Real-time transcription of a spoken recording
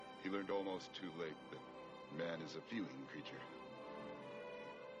learned almost too late that man is a feeling creature.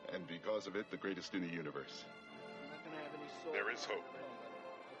 And because of it, the greatest in the universe. There is hope,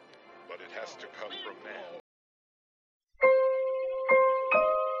 but it has to come from man.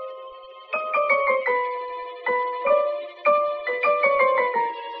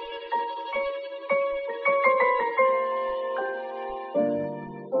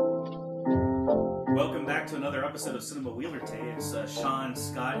 Welcome back to another episode of Cinema Wheeler-Tay. It's Sean,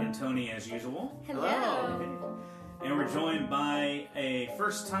 Scott, and Tony as usual. Hello. And we're joined by a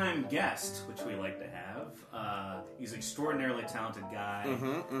first-time guest, which we like to have. He's an extraordinarily talented guy.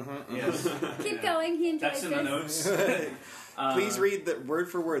 Yes. Keep going, he enjoys That's in the this. notes. Please read the word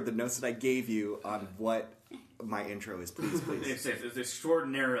for word the notes that I gave you on what my intro is. Please. It's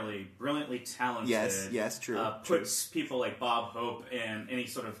extraordinarily, brilliantly talented. Yes, true. Puts people like Bob Hope and any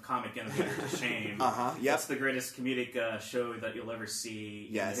sort of comic innovator to shame. Yep. It's the greatest comedic show that you'll ever see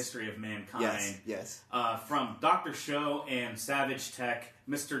in the history of mankind. Yes. From Dr. Show and Savage Tech,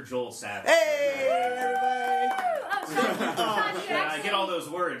 Mr. Joel Savage. Hey, everybody! Sean, you I get all those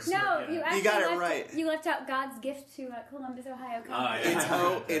words. No, but, you actually got it left, right. You left out God's gift to Columbus, Ohio.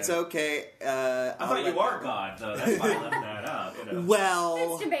 It's okay. I thought you are God, though. That's why I left that out. You know. Well,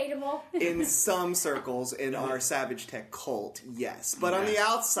 It's debatable. in some circles in our Savage Tech cult, yes. But on the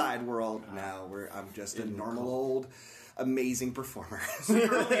outside world, no. I'm just a normal old amazing performer. So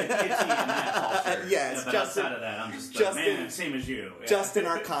you're only a kitty in that culture. Yes, but just outside in- of that, I'm just just man, in- same as you. Yeah. Just in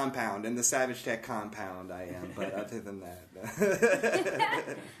our compound, in the Savage Tech compound, I am. But other than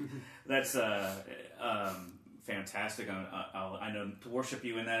that, That's fantastic. I know to worship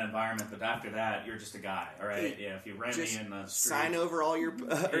you in that environment, but after that, you're just a guy. All right, yeah. If you ran just me in the street, sign over all your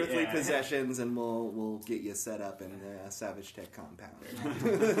earthly Yeah. possessions, and we'll get you set up in the Savage Tech compound.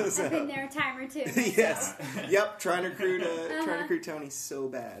 I've been there a time or two. Yes. Yep. Trying to recruit Tony so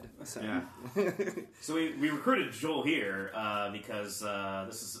bad. So. Yeah. So we recruited Joel here because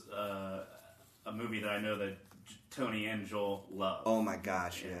this is a movie that I know that Tony and Joel love. Oh my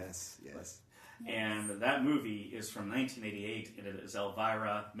gosh! Yes. And that movie is from 1988, and it is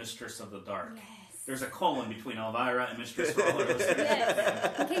Elvira, Mistress of the Dark. Yes. There's a colon between Elvira and Mistress for all of us.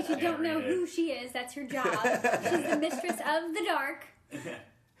 Yes. In case you don't know read it. who she is, that's her job. She's the Mistress of the Dark.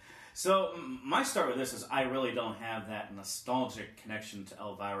 So my start with this is I really don't have that nostalgic connection to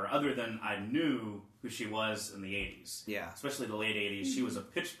Elvira, other than I knew who she was in the 80s. Yeah. Especially the late 80s. She was a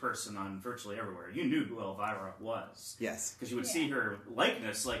pitch person on virtually everywhere. You knew who Elvira was. Yes. Because you would see her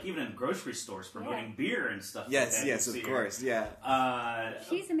likeness, like even in grocery stores promoting beer and stuff like that. Yes. You'd Of see her. course. Yeah.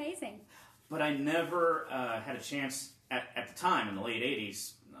 She's amazing. But I never had a chance at the time in the late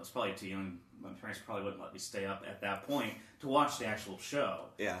 80s. I was probably too young. My parents probably wouldn't let me stay up at that point to watch the actual show.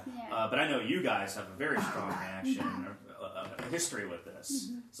 Yeah. But I know you guys have a very strong reaction, a history with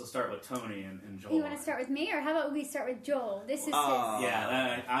this. So start with Tony and Joel. You want to start with me, or how about we start with Joel? This is his...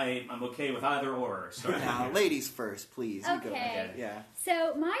 Yeah, I'm okay with either or. Now, ladies first, please. You go Okay. ahead. Yeah.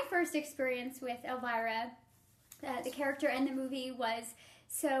 So my first experience with Elvira, the character and the movie, was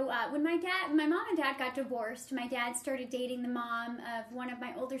when my mom and dad got divorced. My dad started dating the mom of one of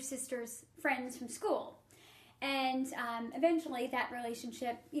my older sister's friends from school, and eventually that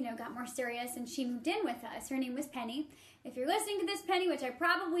relationship, got more serious, and she moved in with us. Her name was Penny. If you're listening to this, Penny, which I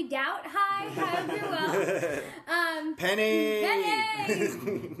probably doubt, hi, hope you're well. Penny.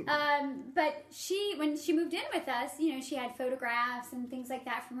 But when she moved in with us, she had photographs and things like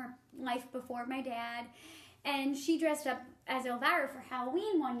that from her life before my dad. And she dressed up as Elvira for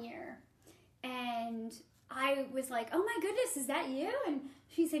Halloween one year. And I was like, oh my goodness, is that you? And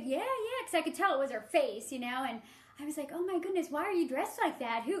she said, yeah, because I could tell it was her face, And I was like, oh my goodness, why are you dressed like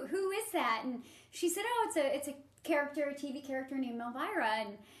that? Who is that? And she said, oh, it's a character, a TV character named Elvira.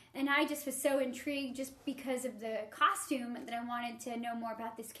 And I just was so intrigued just because of the costume that I wanted to know more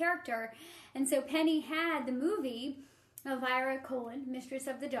about this character. And so Penny had the movie, Elvira, Mistress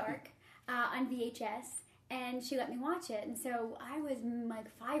of the Dark, on VHS. And she let me watch it. And so I was like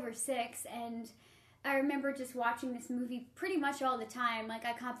 5 or 6, and I remember just watching this movie pretty much all the time. Like,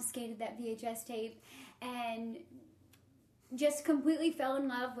 I confiscated that VHS tape and just completely fell in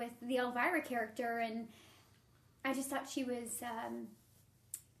love with the Elvira character. And I just thought she was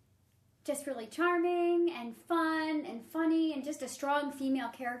just really charming and fun and funny and just a strong female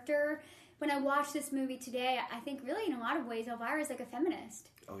character. When I watch this movie today, I think really in a lot of ways Elvira is like a feminist.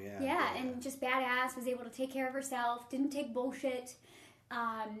 Oh, yeah. Yeah, and just badass, was able to take care of herself, didn't take bullshit,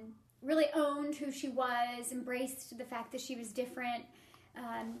 really owned who she was, embraced the fact that she was different,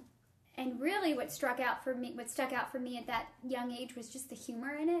 And really, what stuck out for me at that young age was just the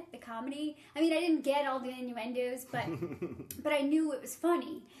humor in it, the comedy. I mean, I didn't get all the innuendos, but I knew it was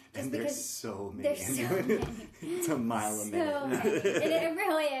funny. Just and because there's so many. There's so many. It's a mile a minute. So many. It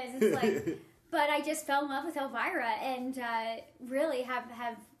really is. It's like, but I just fell in love with Elvira, and really have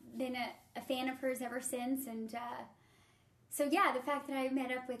been a fan of hers ever since. And so yeah, the fact that I met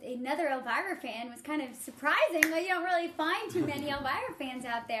up with another Elvira fan was kind of surprising. Like, you don't really find too many Elvira fans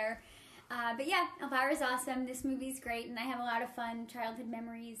out there. But yeah, Elvira's awesome. This movie's great, and I have a lot of fun childhood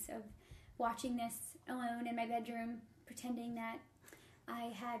memories of watching this alone in my bedroom, pretending that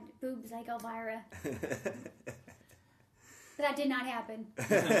I had boobs like Elvira. But that did not happen.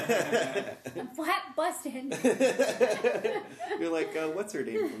 I'm flat busted. You're like, what's her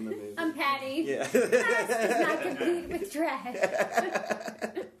name from the movie? I'm Patty. Yeah. Trash does not compete with trash.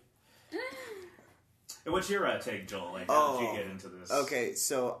 What's your take, Joel? Like, how did you get into this? Okay,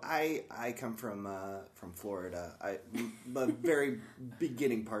 so I come from Florida. The very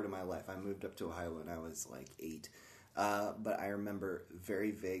beginning part of my life, I moved up to Ohio when I was like 8. But I remember very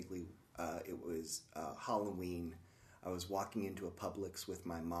vaguely, it was Halloween. I was walking into a Publix with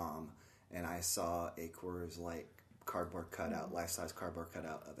my mom, and I saw a Coors Light cardboard cutout, life-size cardboard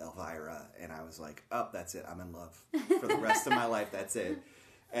cutout of Elvira, and I was like, oh, that's it. I'm in love for the rest of my life. That's it.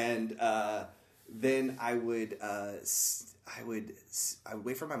 And then I would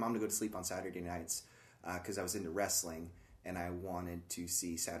wait for my mom to go to sleep on Saturday nights because I was into wrestling, and I wanted to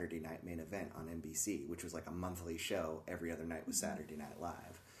see Saturday Night Main Event on NBC, which was like a monthly show. Every other night was Saturday Night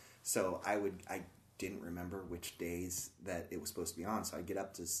Live. So I didn't remember which days that it was supposed to be on, so I'd get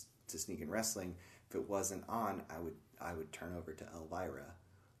up to sneak in wrestling. If it wasn't on, I would turn over to Elvira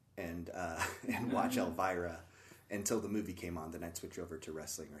and watch Elvira until the movie came on. Then I'd switch over to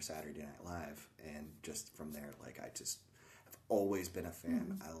wrestling or Saturday Night Live, and just from there, like, I just have always been a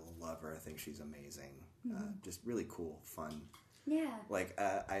fan. I love her. I think she's amazing. Just really cool, fun. Yeah. Like,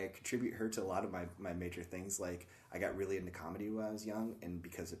 I contribute her to a lot of my major things. Like, I got really into comedy when I was young, and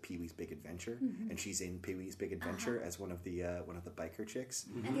because of Pee-wee's Big Adventure, and she's in Pee-wee's Big Adventure as one of the biker chicks.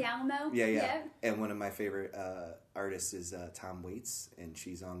 At the Alamo? Yeah. And one of my favorite artists is Tom Waits, and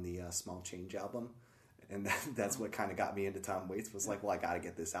she's on the Small Change album. And that's what kind of got me into Tom Waits, was like, well, I got to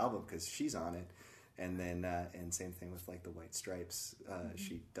get this album because she's on it. And then, and same thing with, like, the White Stripes.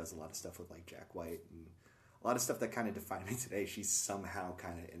 She does a lot of stuff with, like, Jack White, and a lot of stuff that kind of defined me today. She's somehow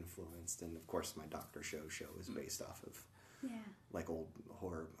kind of influenced. And, of course, my Dr. show is based off of, like, old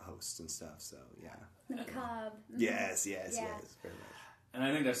horror hosts and stuff. So, yeah. The Macabre. Yes, very much. And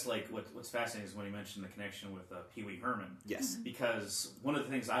I think that's like what's fascinating is when you mentioned the connection with Pee Wee Herman. Yes. Because one of the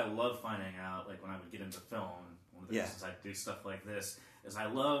things I love finding out, like when I would get into film, one of the reasons I do stuff like this, is I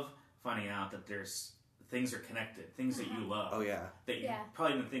love finding out that there's things are connected, things that you love. Oh, yeah. That you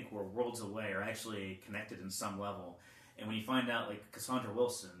probably didn't think were worlds away are actually connected in some level. And when you find out, like, Cassandra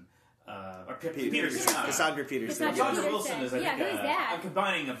Wilson, or Peterson. Cassandra Peterson. Cassandra Wilson is, I think, who's that? I'm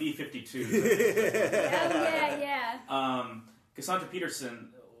combining a B-52. Cassandra Peterson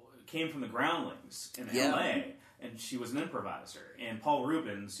came from the Groundlings in L.A., and she was an improviser. And Paul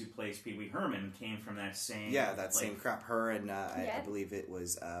Rubens, who plays Pee Wee Herman, came from that same... Yeah, that same crap. Her and I believe it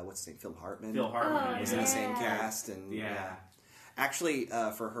was, what's his name, Phil Hartman? Phil Hartman. Was in the same cast. And actually,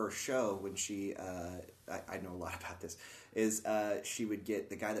 for her show, when she... I know a lot about this, is she would get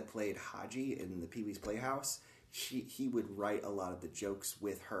the guy that played Haji in the Pee Wee's Playhouse. He would write a lot of the jokes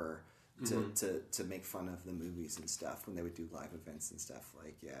with her to make fun of the movies and stuff when they would do live events and stuff.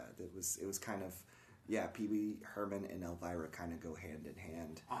 Like, it was kind of... Yeah, Pee Wee Herman and Elvira kind of go hand in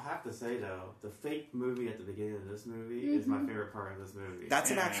hand. I'll have to say, though, the fake movie at the beginning of this movie is my favorite part of this movie. That's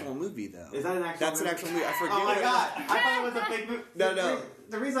an actual movie, though. Is that an actual movie? That's an actual movie. I forget. Oh, my God. I thought it was a fake movie. No.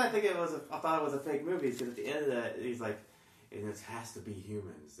 The reason I thought it was a fake movie is because at the end of that, he's like, and it has to be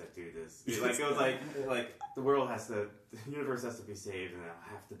humans that do this. Like, it was like the world the universe has to be saved, and it'll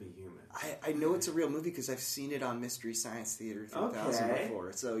have to be humans. I know it's a real movie because I've seen it on Mystery Science Theater 3000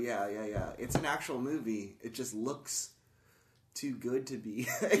 before. So yeah. It's an actual movie. It just looks too good to be.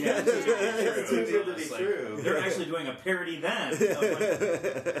 It's too good to be true. They're actually doing a parody then of what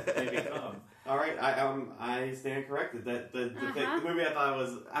they become. All right, I stand corrected. That the movie I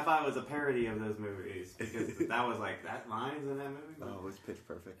thought it was a parody of those movies because that was like that line's in that movie. Oh, it's pitch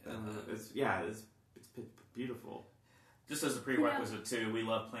perfect. It's beautiful. Just as a prerequisite too, we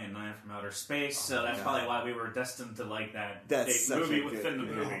love playing Nine from Outer Space, so that's probably why we were destined to like that movie within the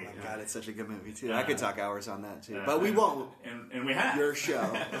movie. Oh my God, it's such a good movie too. I could talk hours on that too, but we won't. And we have your show.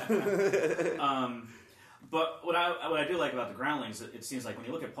 But what I do like about the Groundlings, it seems like when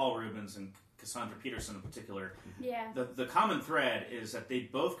you look at Paul Reubens and Cassandra Peterson in particular, the common thread is that they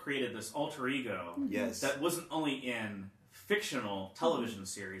both created this alter ego that wasn't only in fictional television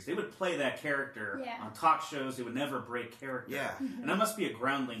series. They would play that character on talk shows. They would never break character. And that must be a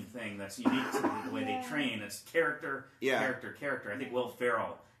Groundling thing that's unique to the way they train. It's character. I think Will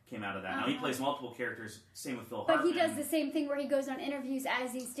Ferrell came out of that. Now he plays multiple characters. Same with Phil Hartman. But he does the same thing where he goes on interviews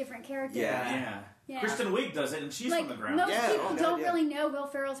as these different characters. Kristen Wiig does it, and she's from the Groundlings. Most people don't really know Will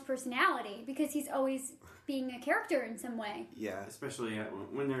Ferrell's personality because he's always being a character in some way. Yeah, especially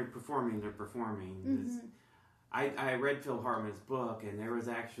when they're performing. I read Phil Hartman's book, and there was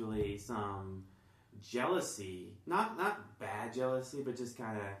actually some jealousy, not bad jealousy, but just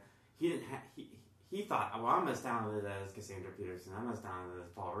kind of he thought, well, I'm as talented as Cassandra Peterson, I'm as talented as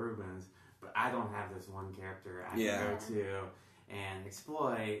Paul Reubens, but I don't have this one character I can go to and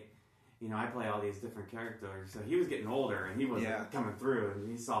exploit. You know, I play all these different characters, so he was getting older, and he wasn't coming through, and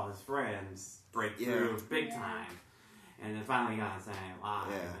he saw his friends break through big time, and then finally got on Saturday Night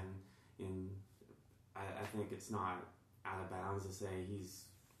Live, and I think it's not out of bounds to say he's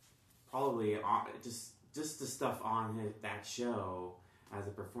probably just the stuff on that show as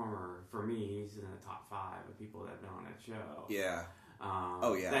a performer. For me, he's in the top 5 of people that have been on that show.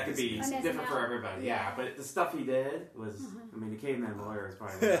 That could be different for everybody. But the stuff he did was, I mean, the Caveman Lawyer is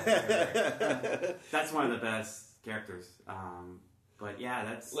probably that's one of the best characters. But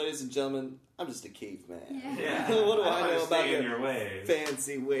that's... Ladies and gentlemen, I'm just a caveman. What do I know about your ways?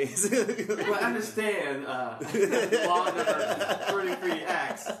 Fancy ways? Well, I understand law number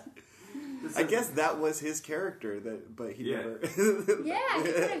 33X. I guess that was his character, but he never... he could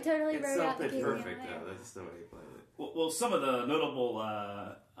have totally wrote out the Caveman perfect, Lawyer. though. That's the way he played it. Well, some of the notable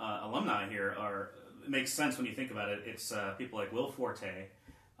alumni here it makes sense when you think about it. It's people like Will Forte,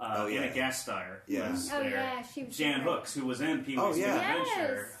 Anna Gasteyer, she was Jan Hooks, who was in Pee-wee's Big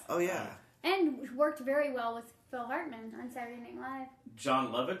Adventure. And worked very well with Phil Hartman on Saturday Night Live.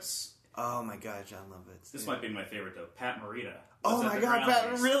 John Lovitz. Oh my God, John Lovitz. This might be my favorite though. Pat Morita. Oh my God,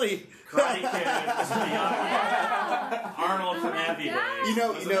 Pat, really? Karate Kid, Arnold from Happy Days.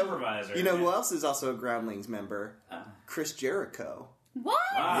 You know who else is also a Groundlings member? Chris Jericho. What?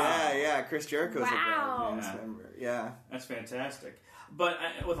 Wow. Yeah, Chris Jericho's a Groundlings member. Yeah. That's fantastic. But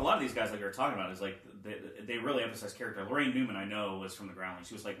with a lot of these guys, like we were talking about, is like they really emphasize character. Lorraine Newman, I know, was from the Groundlings.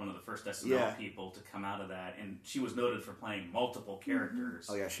 She was like one of the first SNL people to come out of that, and she was noted for playing multiple characters.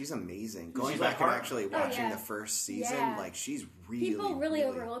 Oh yeah, she's amazing. Going back and actually watching the first season, like she's really people really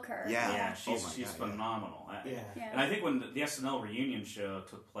overlook her. Yeah, she's phenomenal. And I think when the SNL reunion show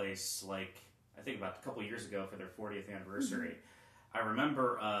took place, like I think about a couple years ago for their 40th anniversary. I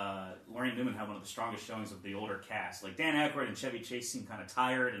remember Lorraine Newman had one of the strongest showings of the older cast. Like Dan Aykroyd and Chevy Chase seemed kind of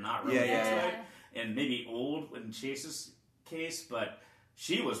tired and not really into it, and maybe old in Chase's case, but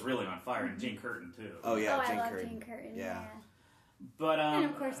she was really on fire, and Jane Curtin too. Oh yeah, I love Jane Curtin. Yeah. But and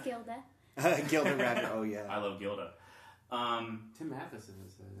of course Gilda. Gilda Radner. Oh yeah, I love Gilda. Tim Matheson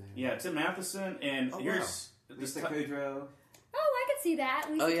is there. Yeah, Tim Matheson, and here's Lisa Kudrow. Oh, I could see that.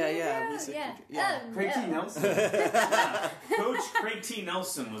 Lisa Kudrow. Craig T. Nelson. Coach Craig T.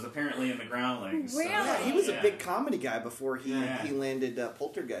 Nelson was apparently in the Groundlings. Really? Yeah, he was a big comedy guy before he landed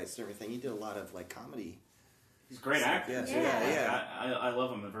Poltergeist and everything. He did a lot of like comedy. He's a great actor. I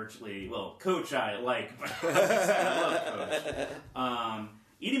love him virtually. Well, Coach I like, but I love Coach.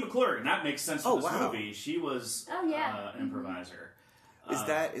 Edie McClurg, and that makes sense for this movie. She was an improviser. Is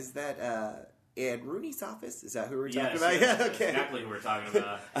that Ed Rooney's office? Is that who we're talking about? Yes, exactly who we're talking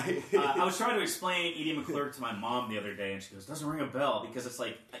about. I was trying to explain Edie McClurg to my mom the other day, and she goes, "Doesn't ring a bell," because it's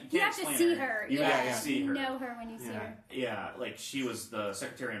like you have to see her. You have to see her. You know her when you see her. Yeah, like she was the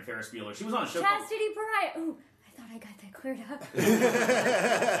secretary in Ferris Bueller. She was on a show Chastity Pariah. Ooh, I thought I got that cleared up.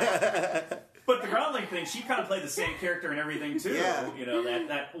 But the Groundling thing, she kind of played the same character and everything too. Yeah. You know,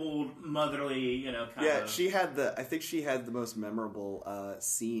 that old motherly, kind of. Yeah, she had I think she had the most memorable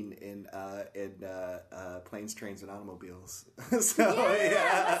scene in Planes, Trains, and Automobiles. So,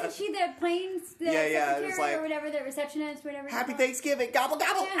 wasn't she the planes, secretary like, or whatever, the receptionist, whatever? Happy Thanksgiving, gobble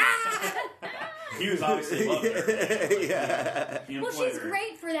gobble. He was obviously loved her. Well, she's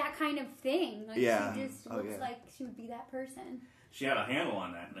great for that kind of thing. Like, she just looks like she would be that person. She had a handle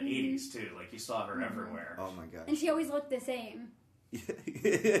on that in the 80s, too. Like, you saw her everywhere. Oh, my God. And she always looked the same.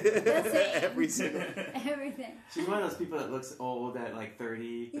 Everything. She's one of those people that looks old at, like,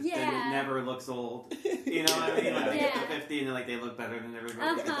 30, but then never looks old. You know what I mean? Like, they get to 50 and, like, they look better than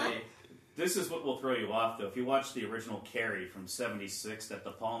everybody. This is what will throw you off, though. If you watch the original Carrie from '76 that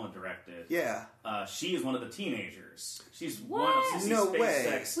De Palma directed, she is one of the teenagers. She's one of Sissy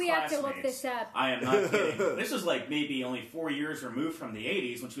Spacek's We have to look this up. I am not kidding. This was like maybe only 4 years removed from the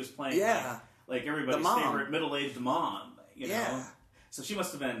 '80s when she was playing like everybody's favorite middle-aged mom. You know? So she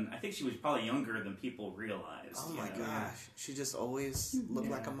must have been, I think she was probably younger than people realized. Oh my gosh. She just always looked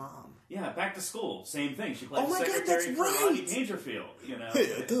like a mom. Yeah, Back to School, same thing. She played secretary for Rodney Dangerfield, you know.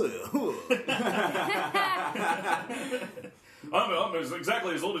 I'm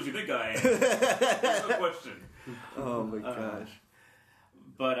exactly as old as you think I am. There's no question. Oh my gosh.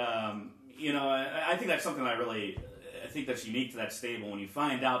 But, you know, I think that's something I think that's unique to that stable when you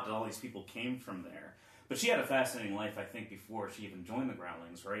find out that all these people came from there. But she had a fascinating life, I think, before she even joined the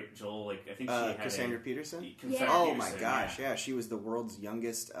Groundlings, right, Joel? Like, I think she had Cassandra Peterson? Oh, my gosh, yeah. She was the world's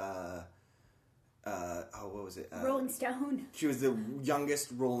youngest, what was it? Rolling Stone. She was the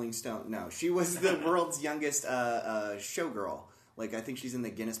youngest Rolling Stone. No, she was the world's youngest showgirl. Like, I think she's in the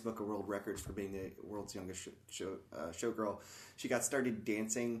Guinness Book of World Records for being the world's youngest showgirl. She got started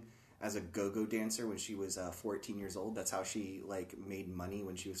dancing as a go-go dancer when she was 14 years old. That's how she like made money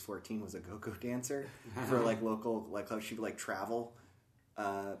when she was 14, was a go-go dancer for like local, like how she would like travel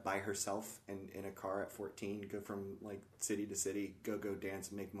by herself in a car at 14, go from like city to city, go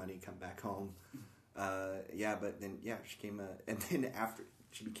dance, make money, come back home. But then she after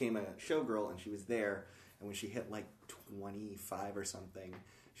she became a showgirl and she was there, and when she hit like 25 or something,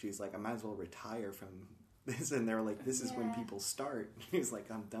 she was like, I might as well retire from this, and they were like, this is when people start. He was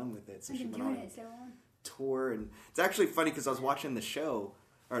like, I'm done with it. So she went on a tour, and it's actually funny because I was watching the show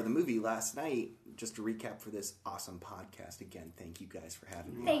or the movie last night just to recap for this awesome podcast. Again, thank you guys for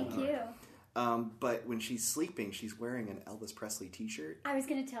having me. Thank you. But when she's sleeping, she's wearing an Elvis Presley t-shirt. I was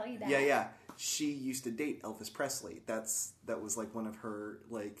going to tell you that. Yeah. She used to date Elvis Presley. That was like one of her,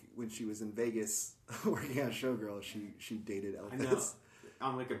 like when she was in Vegas working on Showgirl, she dated Elvis. I know.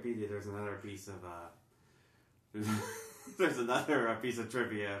 On Wikipedia, there's another piece of there's another piece of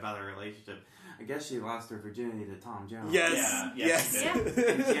trivia about their relationship. I guess she lost her virginity to Tom Jones. Yes. And she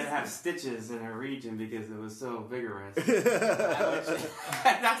had to have stitches in her region because it was so vigorous. That's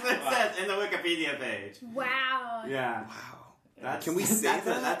what it says in the Wikipedia page. Wow. Yeah. Wow. Can we say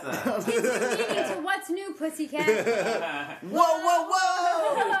that? Continuing to What's New, Pussycat. Whoa!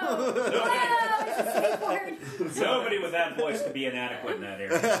 It's a safe word. Nobody with that voice could be inadequate in that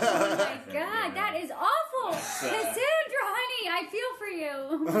area. Oh my God, that is awful. Cassandra, honey, I feel for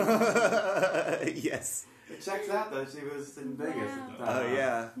you. Yes. It checks out though. She was in Vegas at the time. Oh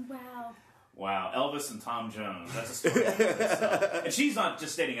yeah. Wow, Elvis and Tom Jones. That's a story. And she's not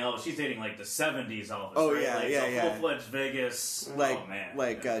just dating Elvis; she's dating like the '70s Elvis. Oh right? yeah, full-fledged Vegas.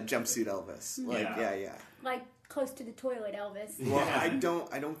 Jumpsuit Elvis. Like close to the toilet Elvis. Well, I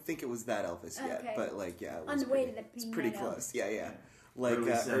don't think it was that Elvis yet, but on the way to the it's pretty close. Yeah. Like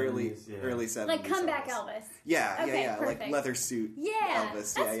early 70s. Like comeback Elvis. Yeah, perfect. Like leather suit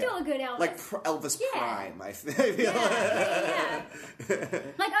Elvis. That's still a good Elvis. Like Elvis Prime, I feel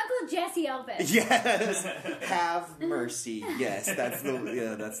like Uncle Jesse Elvis. Yes. Have mercy. Yes, that's the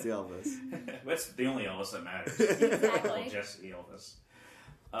Elvis. That's the only Elvis that matters. Exactly. Uncle Jesse Elvis.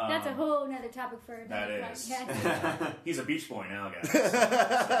 That's a whole nother topic for another podcast. He's a Beach Boy now,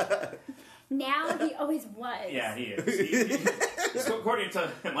 guys. Now he always was. Yeah, he is. So according to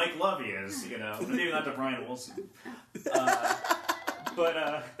Mike Love, he is. You know, maybe not to Brian Wilson.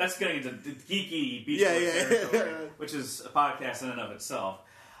 But that's getting into the geeky Beach Boy territory, which is a podcast in and of itself.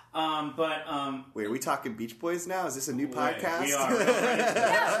 Wait, are we talking Beach Boys now? Is this a new podcast? We are.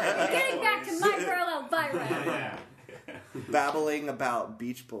 Getting back to my girl Elvira. Yeah. Babbling about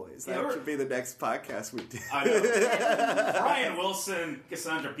Beach Boys. That should be the next podcast we do. I know. Brian Wilson,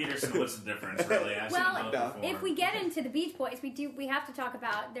 Cassandra Peterson, what's the difference, really? If we get into the Beach Boys, we have to talk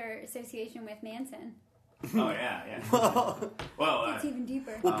about their association with Manson. Oh, yeah. Well, it's even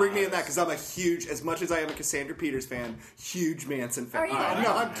deeper. Well, bring me in that, because I'm a huge, as much as I am a Cassandra Peters fan, huge Manson fan. Are you?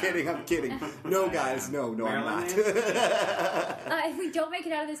 No, I'm kidding. No, guys, no, I'm not. If we don't make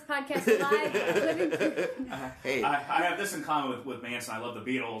it out of this podcast alive, hey. I have this in common with Manson. I love the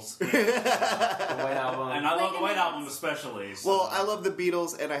Beatles. The White Album. And I love the White Album especially. So. Well, I love the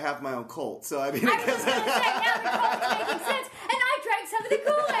Beatles, and I have my own cult, so I mean... I was just going to say, now the cult's making sense, and I drank some of the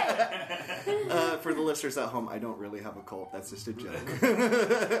Kool-Aid! For the listeners at home, I don't really have a cult. That's just a joke.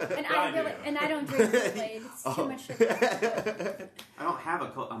 And I don't drink Kool-Aid. It's too much sugar. I don't have a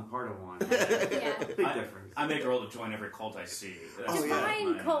cult. I'm part of one. Yeah. Big difference. I make a rule to join every cult I see.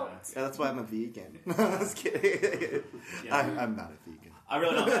 Define cult. Yeah, that's why I'm a vegan. I was kidding. I'm not a vegan. I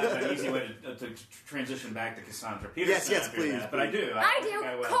really don't have an easy way to transition back to Cassandra Peterson. Yes, please. But I do. I do.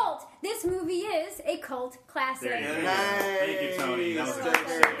 Cult. This movie is a cult classic. Nice. Thank you, Tony. That was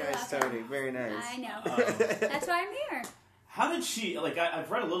very nice, Tony. Very nice. I know. That's why I'm here. How did she, like,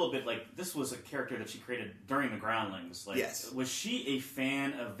 I've read a little bit, like, this was a character that she created during the Groundlings. Like, yes. Was she a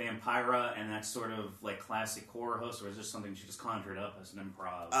fan of Vampira and that sort of, like, classic horror host, or is this something she just conjured up as an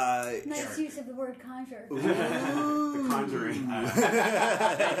improv? Nice use of the word conjure. The Conjuring.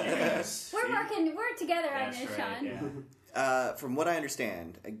 Thank you, guys. We're together on this, right, Sean. Yeah. From what I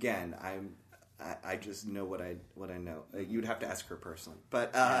understand, again, I just know what I know. You'd have to ask her personally.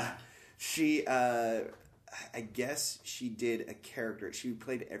 But she... I guess she did a character. She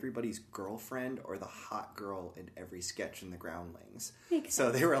played everybody's girlfriend or the hot girl in every sketch in the Groundlings.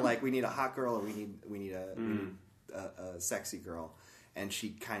 So they were like, we need a hot girl or we need a sexy girl. And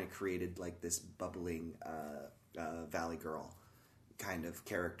she kind of created like this bubbling Valley Girl kind of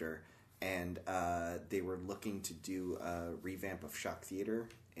character. And they were looking to do a revamp of Shock Theater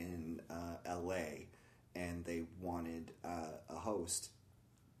in L.A. And they wanted a host.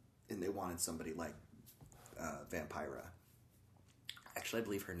 And they wanted somebody like Vampira. Actually, I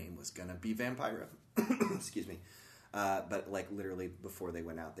believe her name was gonna be Vampira. Excuse me. But like literally before they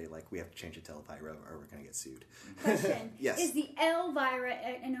went out, they like, we have to change it to Elvira or we're gonna get sued. Question. Yes. Is the Elvira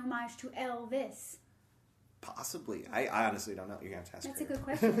an homage to Elvis? Possibly. I honestly don't know. You're gonna have to ask her. That's a good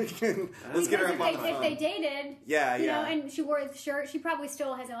question. Let's get her up on the phone. If they dated, yeah, you know, and she wore the shirt, she probably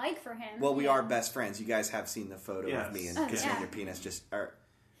still has a like for him. Well, we are best friends. You guys have seen the photo of me and Cassandra Penis just...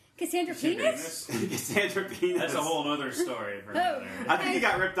 Cassandra Penis? Cassandra Penis. That's a whole other story. For I think you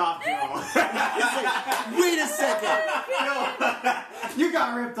got ripped off, Joel. Wait a second. You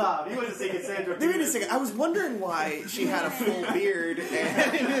got ripped off. You want to say Cassandra Penis. Wait a second. I was wondering why she had a full beard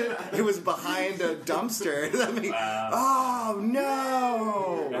and it was behind a dumpster. I mean, oh,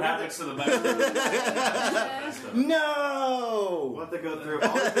 no. It happens to the best. No. We'll have to go through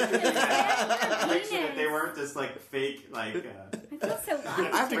all the pictures you had. Make sure that they weren't just like fake, like... I feel so lost.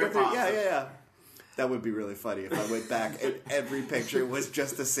 I have to go through. Yeah. That would be really funny if I went back and every picture was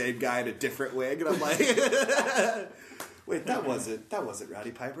just the same guy in a different wig, and I'm like, wait, that wasn't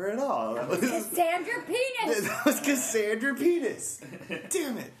Roddy Piper at all. That was Cassandra Penis. That was Cassandra Penis.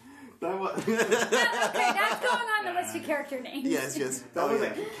 Damn it. Okay, that's going on the list of character names. Yes. That was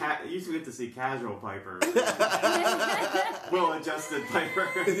usually get to see casual Piper. Well-adjusted Piper.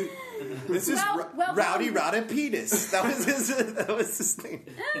 This is Rowdy Roddy Penis. That was his name.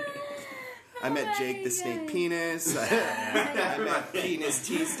 I met Jake the Snake Penis. I met Penis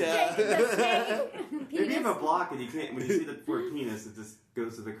Tista. If you have a block and you can't, when you see the word penis, it just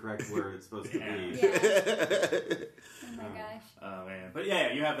goes to the correct word it's supposed to be. Yeah. Oh my gosh. Oh man, but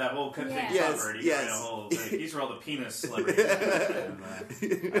yeah, you have that whole thing covered. These are all the penis celebrities. I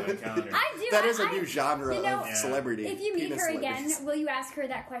do. That is a new genre of celebrity. If you meet her again, will you ask her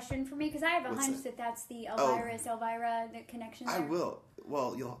that question for me? Because I have a hunch that that's the Elvira, the connection there. I will.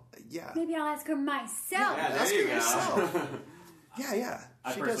 Well, Maybe I'll ask her myself. Yeah, ask her yourself. Yeah.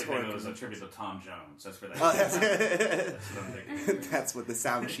 I personally think it was a tribute to Tom Jones. That's where that's what the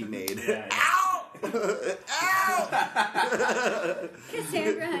sound she made. Ow! Ow!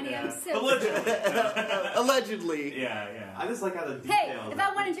 Cassandra, honey, I'm so Allegedly. Yeah. I just like how the details. Hey, if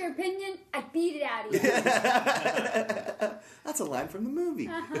I wanted your opinion, I'd beat it out of you. That's a line from the movie.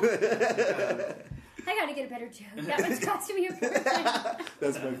 I gotta get a better joke. That one's costing me a fortune.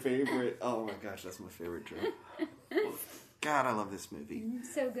 That's my favorite. Oh my gosh, that's my favorite joke. God, I love this movie.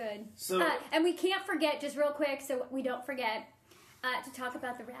 So good. And we can't forget, just real quick, so we don't forget, to talk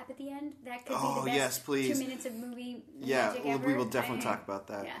about the rap at the end. That could be the best 2 minutes of movie magic ever. We will definitely talk about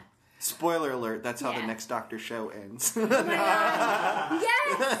that. Yeah. Spoiler alert, that's how the next Doctor show ends. Oh my God.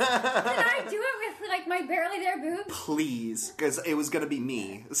 Yes! Can I do it with, like, my barely there boobs? Please, because it was going to be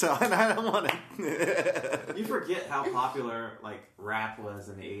me, so and I don't want to... You forget how popular, like, rap was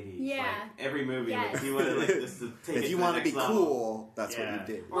in the 80s. Yeah. Like, every movie, if you wanted, like, just to take it if you to want the to be next level. cool, that's what you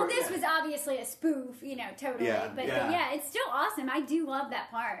did. Well, this was obviously a spoof, totally. Yeah. But it's still awesome. I do love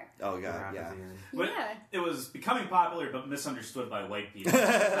that part. Oh, God, yeah. But it was becoming popular, but misunderstood by white people.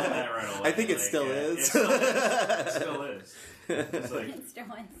 I think it still is. It still is. It's like, it still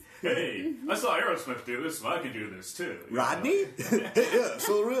is. Hey, I saw Aerosmith do this, so I can do this too. Rodney? Yeah,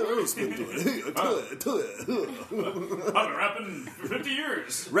 so Aerosmith do it. I've been rapping for 50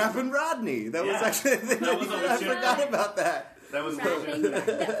 years. Rapping Rodney. That was actually the thing. I forgot about that. That was Put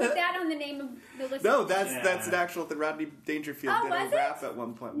that on the name of the list. No, that's an actual thing. Rodney Dangerfield did a rap at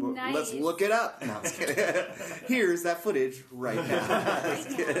one point. Nice. Let's look it up. No, I'm just kidding. Here's that footage right now.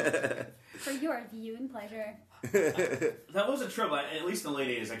 For your viewing pleasure. That was a trope, at least in the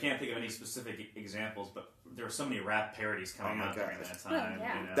late 80s. I can't think of any specific examples, but there were so many rap parodies coming out during that time.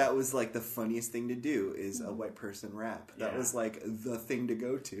 Yeah. You know? That was like the funniest thing to do is a white person rap. That was like the thing to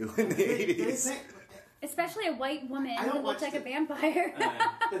go to in the 80s. Especially a white woman who looked like a vampire.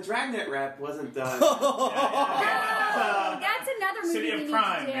 The Dragnet rap wasn't done. Oh, that's another movie. City of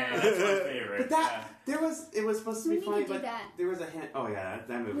Crime, man. That's my favorite. But it was supposed to be funny, but that. there was a hint. Oh yeah,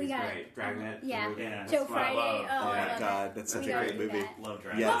 that movie's great. Dragnet. Yeah. Joe Friday. Oh my God, that's such a great movie. Love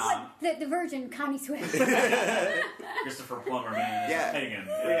Dragnet. Yes. The Virgin, Connie Swift. Christopher Plummer, man. Yeah. Pagan.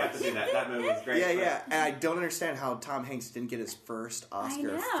 We have to do that. That movie was great. Yeah. And I don't understand how Tom Hanks didn't get his first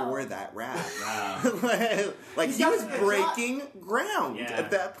Oscar for that rap. Wow. Like he was breaking ground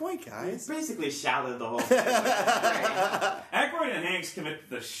at that point, guys. He basically shouted the whole thing. Aykroyd and Hanks commit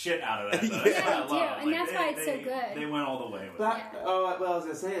the shit out of that. Though. Yeah, they do, and that's why it's so good. They went all the way with it. What I was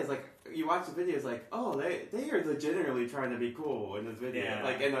gonna say is like you watch the videos, like they are legitimately trying to be cool in this video. Yeah.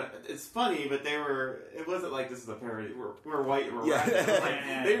 Like and it's funny, but it wasn't like this is a parody. We're white and we're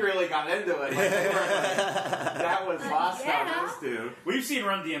rat. They really got into it. Like, they were like, that was lost on those two. We've seen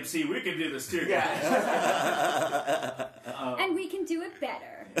Run DMC. We can do this too. Yeah. And we can do it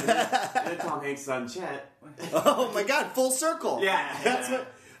better. And then Tom Hanks' son Chet. Oh my God! Full circle. Yeah. That's what.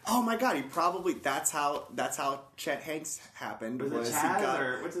 Oh my God! He probably that's how Chet Hanks happened. Was it Chaz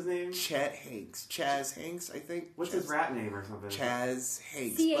or what's his name? Chet Hanks, Chaz Hanks, I think. What's his rap name or something? Chaz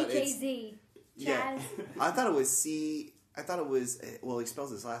Hanks. CHAZ. Yeah, I thought it was C. I thought it was he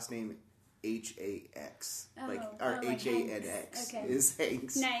spells his last name HAX, or HANX is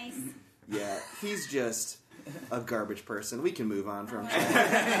Hanks. Nice. Yeah, he's just a garbage person. We can move on from Chet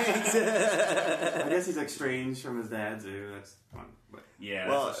Hanks. I guess he's estranged from his dad too. That's fun. But. Yeah,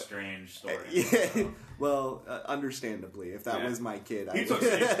 that's a strange story. Understandably, if that was my kid, he took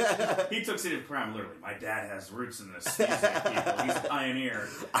City of Crime literally. My dad has roots in this. He's a pioneer,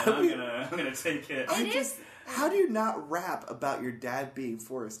 and I'm gonna take it. How do you not rap about your dad being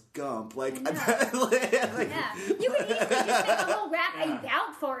Forrest Gump? You could easily just make a whole rap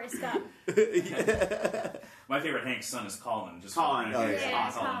about Forrest Gump. My favorite Hank's son is Colin. Colin. Colin.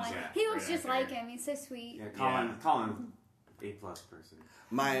 He looks just like him. He's so sweet. Yeah, Colin. A+ person.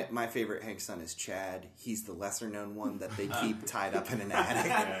 My favorite Hank's son is Chad. He's the lesser known one that they keep tied up in an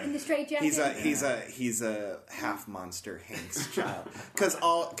attic. In the straitjacket. He's a half monster Hanks child.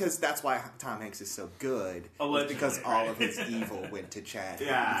 Because that's why Tom Hanks is so good. Allegedly, because all of his evil went to Chad.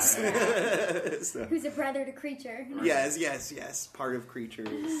 So. Who's a brother to Creature. Yes. Part of Creature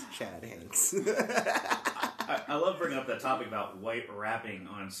is Chad Hanks. I love bringing up that topic about white rapping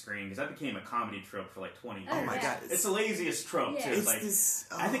on screen because that became a comedy trope for like 20 years. Oh my God. It's the laziest trope too. It's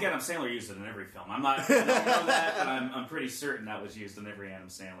I think Adam Sandler used it in every film. I don't know that, but I'm pretty certain that was used in every Adam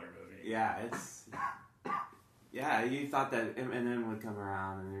Sandler movie. Yeah, you thought that Eminem would come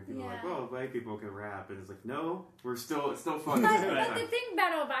around and people were like, well, white people can rap. And it's like, no, it's still fun. But the thing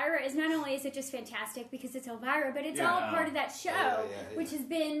about Elvira is not only is it just fantastic because it's Elvira, but it's all part of that show, which has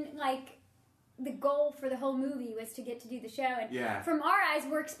been like the goal for the whole movie was to get to do the show. And from our eyes,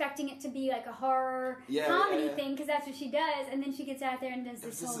 we're expecting it to be like a horror comedy thing because that's what she does. And then she gets out there and does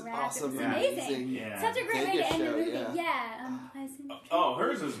this whole rap. Awesome, it's amazing. Such a great way to end the movie. Unpleasant.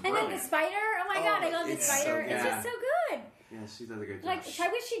 Hers is brilliant. And then the spider. Oh my God, I love the spider. So it's just so good. Yeah, she does a good job. Like, I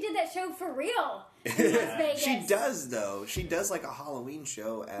wish she did that show for real in Las Vegas. She does, though. She does like a Halloween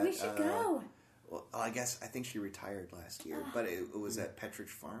show at... We should go. Well, I think she retired last year, but it was at Pettridge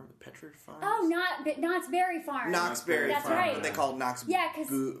Farm. Pettridge Farm? Oh, Knott's Berry Farm. Knott's Berry Farm. That's right. But they call it Knott's Bowie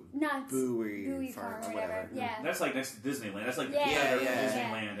Farm or whatever. Yeah. That's like next to Disneyland. That's like the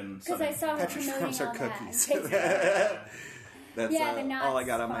Disneyland. And because I saw her Pettridge Farms are cookies. That's the Knott's all I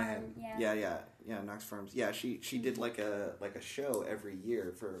got on my Farm. head. Yeah, Knott's Farms. Yeah, she did like a show every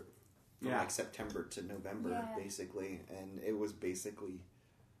year from like September to November, basically, and it was basically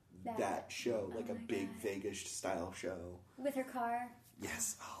that show, like a big Vegas style show with her car.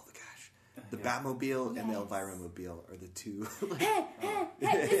 Yes. Oh my gosh. The Batmobile and the Elvira Mobile are the two. Hey,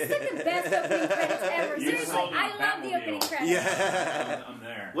 this is like the best opening credits ever. Seriously, I love the opening credits. Yeah, I'm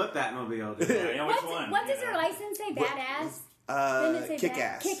there. What Batmobile? Which one? What does her license say? Badass.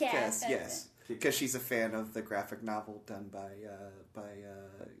 Kick-Ass. Kick-Ass. Yes. Because she's a fan of the graphic novel done by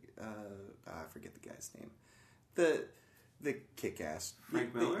I forget the guy's name. The Kick-Ass.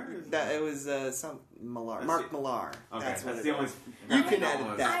 Frank Miller? It was some Millar. Mark Millar. Okay, that's the only. You can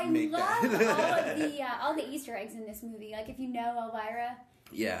edit that and make that. I love all the Easter eggs in this movie. Like if you know Elvira.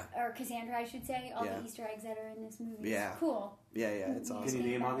 Yeah. Or Cassandra, I should say. All the Easter eggs that are in this movie. Yeah. It's cool. Yeah, it's awesome. Can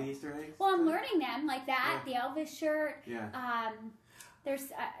you name all the Easter eggs? Well, I'm learning them like that. The Elvis shirt. Yeah. There's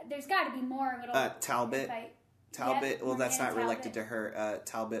got to be more little. Talbot. Talbot. Well, that's not related to her.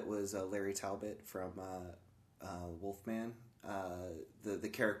 Talbot was Larry Talbot from Wolfman. The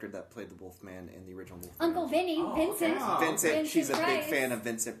character that played the Wolfman in the original Wolfman. Uncle Vinny, Vincent. Vincent. She's a big fan of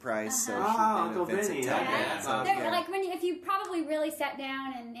Vincent Price, so Uncle Vinny. Like if you probably really sat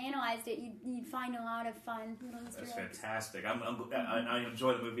down and analyzed it, you'd find a lot of fun. That's fantastic. I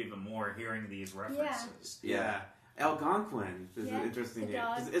enjoy the movie even more hearing these references. Yeah. Algonquin is interesting.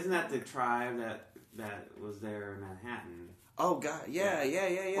 Isn't that the tribe that was there in Manhattan? Oh God, yeah.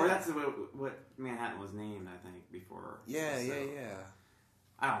 Or that's what Manhattan was named, I think, before. Yeah.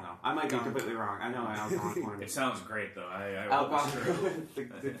 I don't know. I might be completely wrong. I know Algonquin. It sounds great though. Algonquin,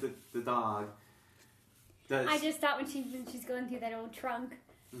 the dog. I just thought when she's going through that old trunk.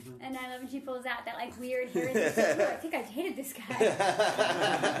 Mm-hmm. And I love when she pulls out that like weird heritage. I think I hated this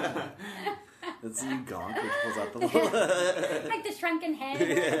guy. That's you gonk, which pulls out the little... like the shrunken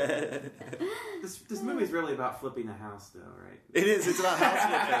head. This movie's really about flipping a house, though, right? It is. It's about house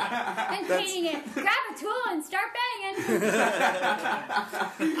flipping. And painting it. Grab a tool and start banging.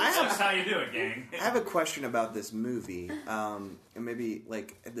 That's how you do it, gang. I have a question about this movie. And maybe,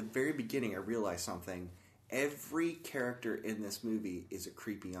 like, at the very beginning, I realized something. Every character in this movie is a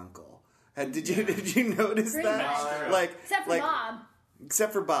creepy uncle. Did you notice that? Except for Bob.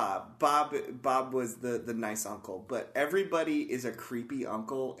 Except for Bob. Bob was the nice uncle, but everybody is a creepy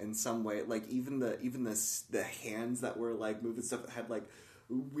uncle in some way. Like even the hands that were like moving stuff had like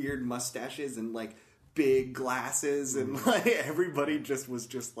weird mustaches and like big glasses, and like everybody was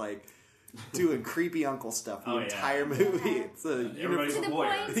just like doing creepy uncle stuff the entire movie. Yeah. It's a everybody's a lawyer.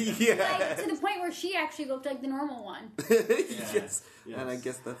 Like, to the point where she actually looked like the normal one. Yes. And I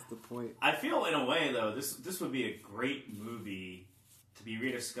guess that's the point. I feel in a way though this would be a great movie to be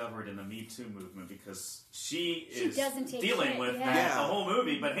rediscovered in the Me Too movement, because she is dealing with that the whole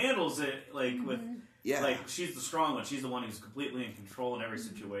movie, but handles it like with like she's the strong one. She's the one who's completely in control in every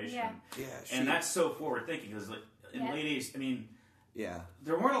situation. And that's so forward thinking, because like in the late 80s, I mean,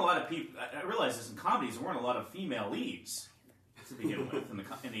 there weren't a lot of people. I realize this in comedies, there weren't a lot of female leads to begin with in the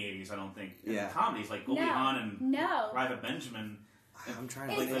 80s. I don't think in the comedies like Goldie Hawn and Private Benjamin. I'm trying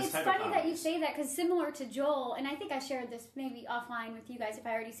to It's funny that you say that, because similar to Joel, and I think I shared this maybe offline with you guys. If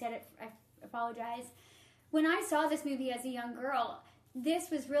I already said it, I apologize. When I saw this movie as a young girl, this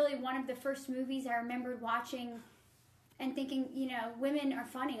was really one of the first movies I remembered watching and thinking, women are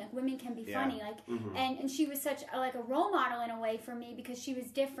funny. Like, women can be funny. Like, and she was such a role model in a way for me, because she was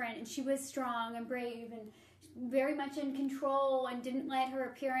different and she was strong and brave and very much in control and didn't let her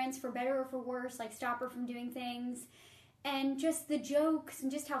appearance, for better or for worse, like stop her from doing things. And just the jokes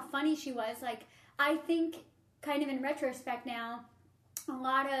and just how funny she was. Like, I think, kind of in retrospect now, a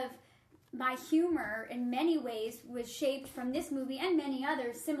lot of my humor in many ways was shaped from this movie and many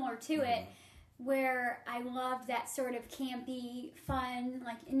others similar to it, where I loved that sort of campy, fun,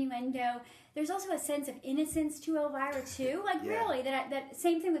 like innuendo. There's also a sense of innocence to Elvira too. Like really, that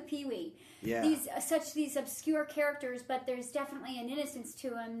same thing with Pee-wee. Yeah. These obscure characters, but there's definitely an innocence to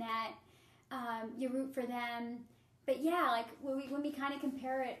them that you root for them. But yeah, like when we kind of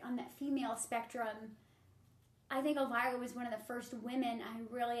compare it on that female spectrum, I think Elvira was one of the first women I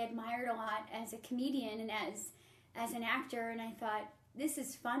really admired a lot as a comedian and as an actor, and I thought, this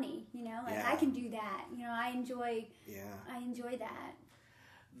is funny, I can do that. I enjoy that.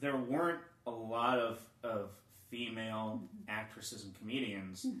 There weren't a lot of female actresses and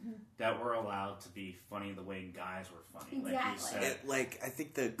comedians that were allowed to be funny the way guys were funny. Exactly. Like you said. I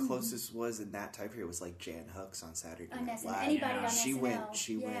think the closest was in that time period was like Jan Hooks on Saturday Night Live. Anybody on SNL.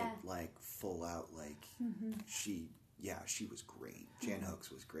 She went like full out, like she was great. Jan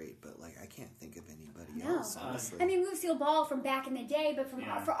Hooks was great, but like I can't think of anybody else. Honestly. I mean, Lucille Ball from back in the day, but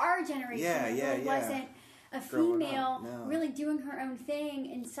for our generation, wasn't a female really doing her own thing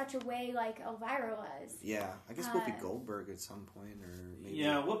in such a way like Elvira was. Yeah, I guess Whoopi Goldberg at some point, or maybe.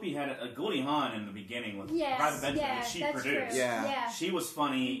 Yeah, Whoopi had a Goldie Hawn in the beginning with Private Benjamin that she produced. True. Yeah, she was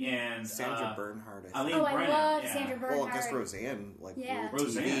funny, and Sandra Bernhard. I love Sandra Bernhard. Well, I guess Roseanne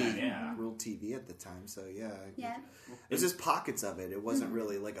ruled TV at the time, so it was just pockets of it. It wasn't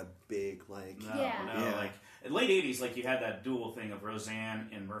really like a big like. Like late '80s, like you had that dual thing of Roseanne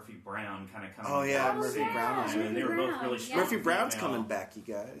and Murphy Brown kind of coming. Oh yeah, Murphy Brown. And they were both really strong. Murphy Brown's coming back, you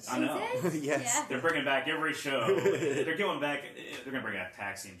guys. I know. Yes. They're bringing back every show. They're going back. They're going to bring out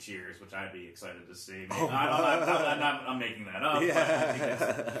Taxi and Cheers, which I'd be excited to see. I'm making that up.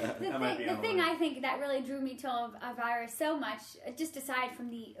 The thing I think that really drew me to Elvira so much, just aside from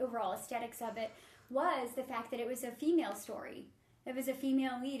the overall aesthetics of it, was the fact that it was a female story. It was a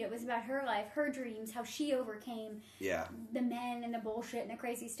female lead. It was about her life, her dreams, how she overcame the men and the bullshit and the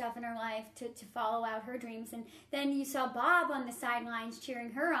crazy stuff in her life to follow out her dreams. And then you saw Bob on the sidelines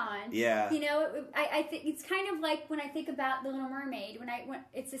cheering her on. Yeah. You know, I think it's kind of like when I think about The Little Mermaid. When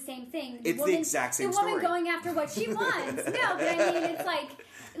it's the same thing. It's the exact same story. The woman going after what she wants. No, but I mean, it's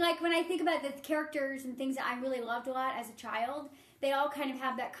like when I think about the characters and things that I really loved a lot as a child, they all kind of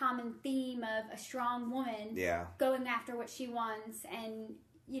have that common theme of a strong woman going after what she wants and,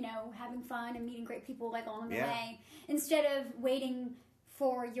 you know, having fun and meeting great people like along the way, instead of waiting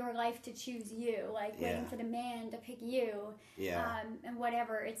for your life to choose you, like waiting for the man to pick you, and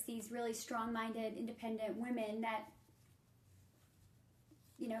whatever. It's these really strong-minded, independent women that,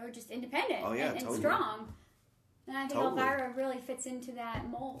 you know, are just independent and strong. And I think Elvira really fits into that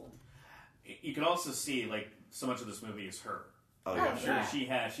mold. You can also see, like, so much of this movie is her. Oh, yeah. I'm sure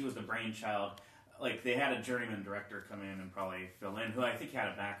she was the brainchild. Like, they had a journeyman director come in and probably fill in, who I think had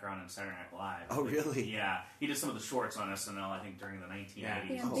a background in Saturday Night Live. Oh, really? Yeah. He did some of the shorts on SNL, I think, during the 1980s.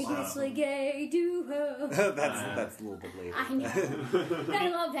 The ambiguously gay duo. That's a little bit later. I know. I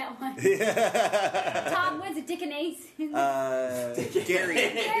love that one. Tom, was it Dick and Ace?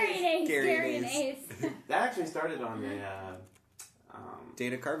 Gary and Ace. That actually started on the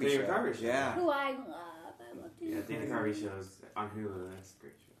Dana Carvey show. Yeah. Who I love. Yeah, Dana Carvey shows on Hulu. That's a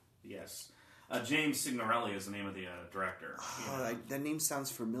great show. Yes. James Signorelli is the name of the director. Oh, that name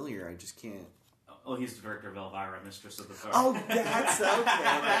sounds familiar. I just can't. Oh, he's the director of Elvira, Mistress of the Dark. Oh, that's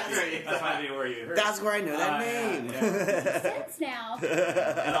okay. That's probably where you heard. That's where I know that name. Makes sense now.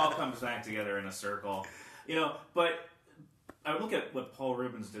 It all comes back together in a circle, you know. But I look at what Paul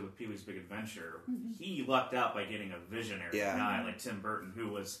Reubens did with Pee-wee's Big Adventure. Mm-hmm. He lucked out by getting a visionary guy like Tim Burton, who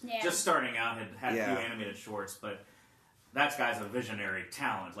was just starting out, had a few animated shorts, but that guy's a visionary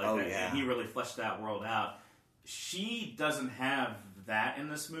talent. And he really fleshed that world out. She doesn't have that in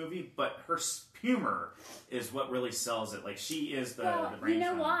this movie, but her humor is what really sells it. Like, she is the brain. You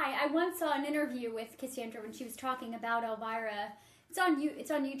know why? I once saw an interview with Cassandra when she was talking about Elvira. It's on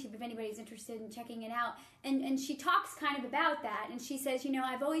YouTube if anybody's interested in checking it out. And she talks kind of about that. And she says, you know,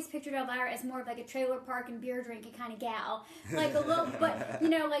 I've always pictured Elvira as more of like a trailer park and beer drinking kind of gal. Like a little, but, you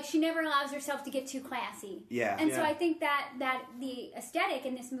know, like she never allows herself to get too classy. Yeah. And so I think that the aesthetic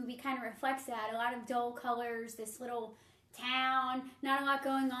in this movie kind of reflects that. A lot of dull colors, this little town, not a lot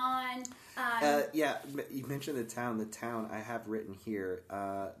going on. You mentioned the town. The town I have written here,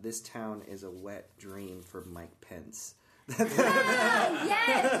 this town is a wet dream for Mike Pence. Yes.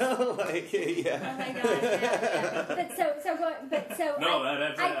 Oh my god! Yeah.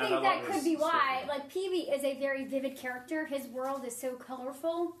 I think that could be why. Like, Pee-wee is a very vivid character. His world is so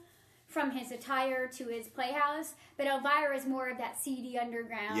colorful, from his attire to his playhouse. But Elvira is more of that seedy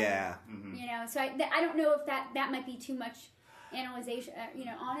underground. Yeah. Mm-hmm. You know, so I don't know if that might be too much analyzation,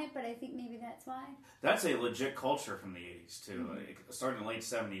 on it, but I think maybe that's why. That's a legit culture from the 80s too. Mm-hmm. It started in the late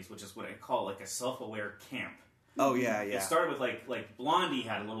 70s, which is what I call like a self-aware camp. Oh yeah. It started with like Blondie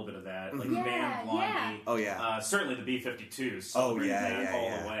had a little bit of that, like the band Blondie. Yeah. Oh yeah. Certainly the B-52s. Oh all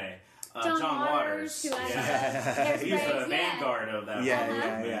the way. John Waters. He's the vanguard of that.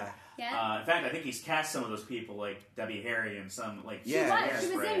 Yeah. In fact, I think he's cast some of those people, like Debbie Harry and some like. She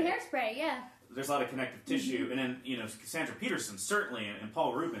was in Hairspray. Yeah. There's a lot of connective tissue, and then Cassandra Peterson certainly, and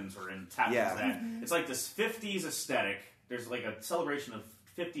Paul Reubens were in tap into that. Mm-hmm. It's like this 50s aesthetic. There's like a celebration of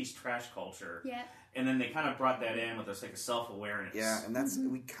 50s trash culture. Yeah. And then they kind of brought that in with this like a self-awareness. Yeah, and that's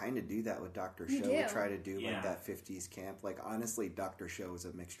we kind of do that with Dr. Show. We try to do like that 50s camp. Like, honestly, Dr. Show is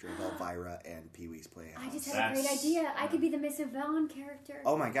a mixture of Elvira and Pee-wee's Playhouse. I just had a great idea. I could be the Miss Yvonne character.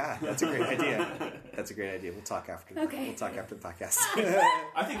 Oh my god, that's a great idea. That's a great idea. We'll talk after. Okay. We'll talk after the podcast.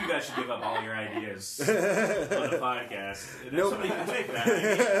 I think you guys should give up all your ideas on the podcast. And if somebody can take that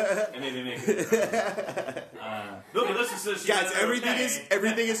idea and maybe make it. Nobody listens to this. Guys, everything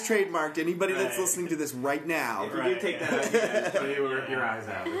is trademarked. Anybody that's listening to this right now, if you do take that idea, you work your eyes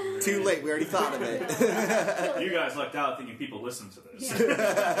out. Too late. We already thought of it. You guys lucked out thinking people listen to this. Yeah.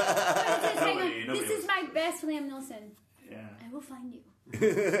 This is my best Liam Neeson. Yeah. I will find you.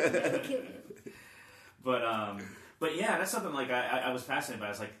 I will kill you. But yeah, that's something like I was fascinated by. I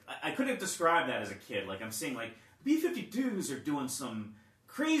was like, I couldn't describe that as a kid. Like, I'm seeing like B-52s are doing some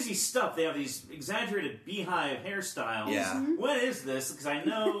crazy stuff. They have these exaggerated beehive hairstyles. Yeah. Mm-hmm. What is this? Because I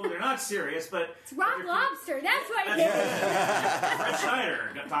know they're not serious, but it's Rock Lobster. That's what it is. Fred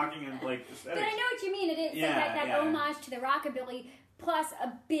Schneider talking in like aesthetics. But I know what you mean. It is that homage to the rockabilly plus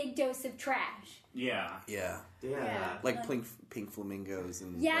a big dose of trash. Yeah. Like Pink Flamingos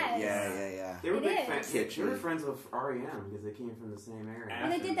and yes. Yeah. They were big fans. They were friends with REM because they came from the same area.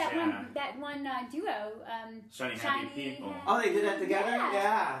 And they did that one duo. Shiny Happy People. Oh, they did that together.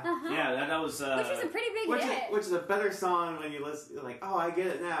 Yeah. Yeah, that was. Which was a pretty big hit. Which is a better song when you listen. Like, oh, I get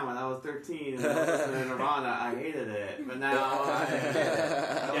it now. When I was 13 and I was listening to Nirvana, I hated it, but now I get it.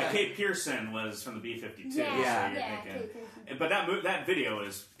 Yeah, Kate Pearson was from the B-52. Yeah. But that video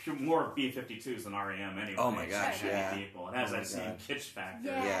is more B-52s than REM anyway. Oh my gosh, People. It has that same kitsch factor.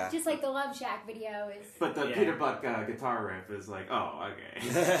 Yeah, just like the Love Shack video is. But the Peter Buck guitar riff is like, oh, okay.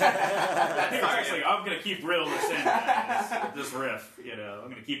 That's like, I'm gonna keep real this riff. I'm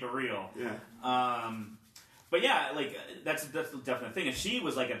gonna keep it real. Yeah. But yeah, like that's a definite thing, and she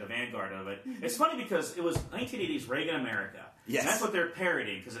was like at the vanguard of it. It's funny because it was 1980s Reagan America. Yes. And that's what they're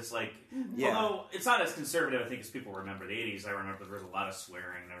parodying, because it's like, although it's not as conservative, I think, as people remember the 80s. I remember there was a lot of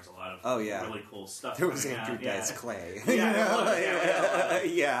swearing, there was a lot of really cool stuff. There was Andrew Dice Clay.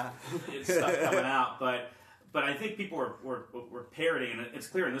 Stuff coming out, but I think people were parodying, and it's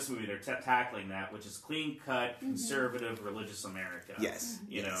clear in this movie they're tackling that, which is clean-cut, conservative, religious America. Yes.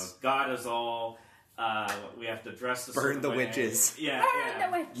 You know, God is all... we have to dress the burn the witches. Burn the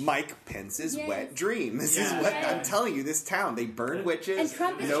witch. Mike Pence's wet dream. This is what I'm telling you. This town, they burn witches. And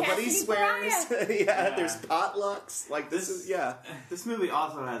Trump is nobody swears. There's potlucks. Like this is This movie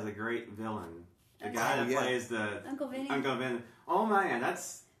also has a great villain. The guy that plays the Uncle Vinny. Oh man,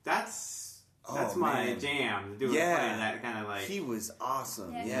 that's my jam. Doing that kind of like. He was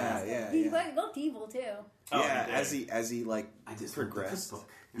awesome. He looked evil too. As he like progressed.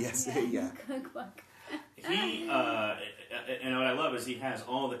 Yes, Cookbook. He and what I love is he has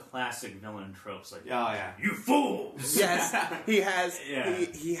all the classic villain tropes, like you fools. Yes, he has.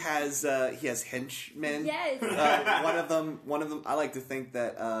 He has henchmen. Yes. One of them. I like to think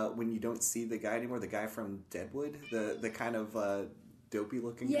that when you don't see the guy anymore, the guy from Deadwood, the kind of dopey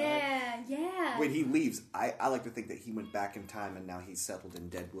looking guy. Yeah. When he leaves, I like to think that he went back in time and now he's settled in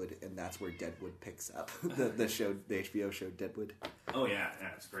Deadwood, and that's where Deadwood picks up the HBO show Deadwood. Oh yeah,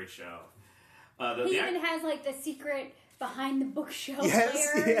 it's a great show. He even has like the secret behind the bookshelf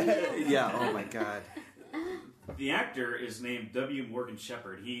layer. Yeah. Oh my god. The actor is named W. Morgan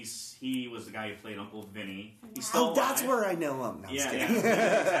Shepherd. He was the guy who played Uncle Vinny. He's still alive. That's where I know him. No, exactly.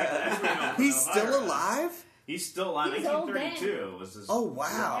 That's where I know him. He's still alive? He's still alive. 1932 was his. Oh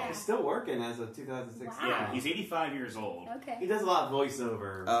wow! Yeah. He's still working as of 2016. Wow. Yeah, he's 85 years old. Okay. He does a lot of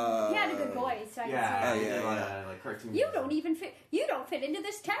voiceover. He had a good voice. So He did a lot of like cartoons. You don't even fit. You don't fit into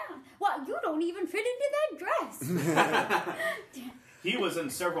this town. Well, you don't even fit into that dress. He was in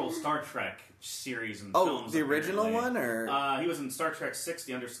several Star Trek series and films. Oh, the original one, or he was in Star Trek VI: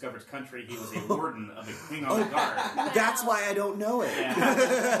 The Undiscovered Country. He was a warden of a Klingon guard. That's why I don't know it.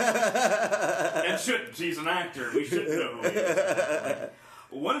 And he's an actor. We should know who he is.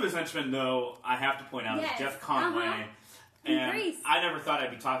 One of his henchmen, though, I have to point out, is Jeff Conway. And I never thought I'd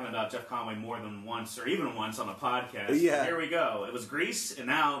be talking about Jeff Conway more than once, or even once on a podcast. Yeah. But here we go. It was Grease, and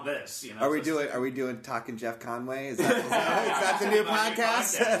now this. Are we doing Talking Jeff Conway? Is that the new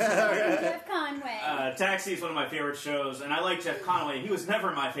podcast? Jeff Conway. Taxi is one of my favorite shows, and I like Jeff Conway. He was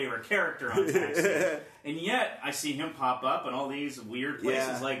never my favorite character on Taxi. And yet, I see him pop up in all these weird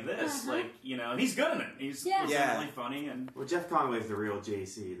places like this. Like, he's good in it. He's really funny. And well, Jeff Conway's the real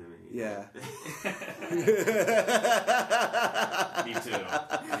JC to me. Yeah. Me too.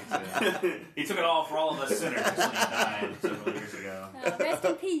 He took it all for all of us sinners when he died several years ago. Rest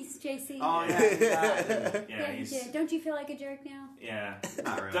in peace, JC. Oh, yeah. He did. Don't you feel like a jerk now? Yeah.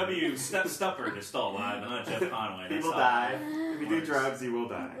 Not really. W. Stuppard is still alive, but not Jeff Conway. He will die. If you do drugs, he will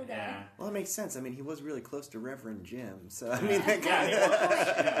die. Yeah. Well, it makes sense. I mean, he was really close to Reverend Jim, so I mean,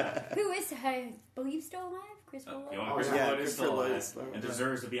 who is, I believe, still alive? Chris Fuller? Chris Fuller is still alive and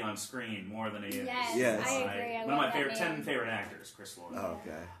deserves to be on screen more than he is. Yes. I agree. One of my 10 favorite actors, Chris Fuller. Oh,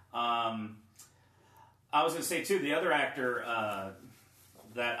 okay. I was going to say, too, the other actor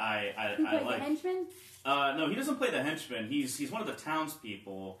that I like. The henchman? No, he doesn't play the henchman. He's one of the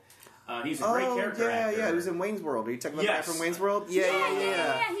townspeople. He's a great character actor. Yeah, he was in Wayne's World. Are you talking about the guy from Wayne's World?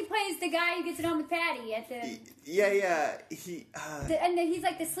 Yeah. He plays the guy who gets it on with Patty at the... Yeah. And he's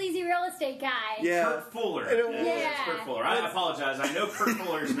like the sleazy real estate guy. Yeah. Kurt Fuller. It's Kurt Fuller. I apologize. I know Kurt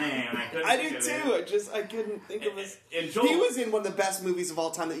Fuller's name. I do too. I couldn't think of his... He was in one of the best movies of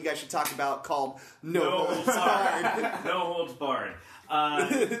all time that you guys should talk about called No Holds Barred. No Holds Barred.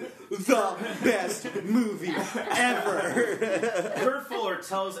 The best movie ever. Kurt Fuller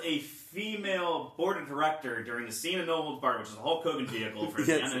tells a female board of director during the scene of No Holds Barred, which is a Hulk Hogan vehicle for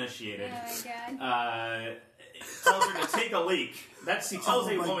the uninitiated. Oh my god. tells her to take a leak. He tells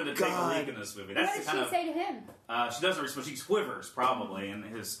a woman to take a leak in this movie. That's what does she say to him? She doesn't respond. She quivers, probably, in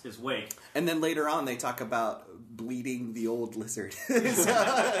his wake. And then later on, they talk about bleeding the old lizard.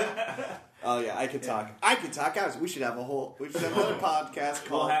 Oh yeah, I could talk. I could talk. Guys, we should have another podcast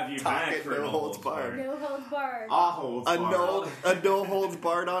called We'll have you Talk back for No Holds Barred. No holds barred. All holds barred. A no holds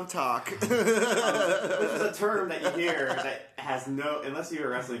barred on talk. Which is a term that you hear that has no, unless you're a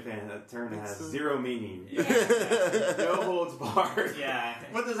wrestling fan, that term has zero meaning. Yeah. No holds barred. Yeah.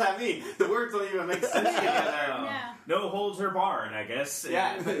 What does that mean? The words don't even make sense together. No holds are barred, I guess.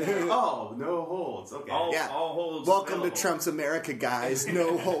 Yeah. Oh, no holds. Okay. All holds. Welcome available. to Trump's America, guys.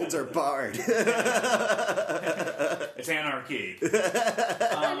 No holds are barred. It's anarchy.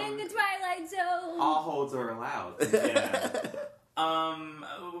 I'm in the Twilight Zone. All holds are allowed. Yeah.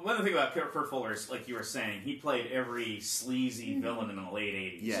 One thing about Kurt Fuller is, like you were saying, he played every sleazy villain in the late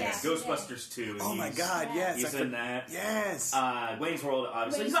 80s. Yes. Ghostbusters 2. Oh my God, yes. He's in that. Yes. Wayne's World,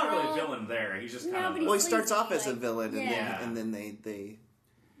 obviously. He's not really a villain there. He's just kind of... Well, he starts off as a villain, Yeah. and then they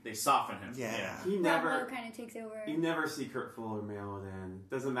soften him. Yeah. He never kind of takes over. You never see Kurt Fuller mailed in.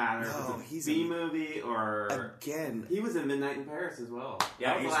 Doesn't matter No, if he's it's a B movie or... Again. He was in Midnight in Paris as well.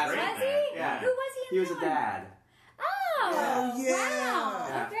 Yeah, That he's was the last great. one. Was he? Yeah. Who was he in He was a that? dad. Oh, yeah. wow.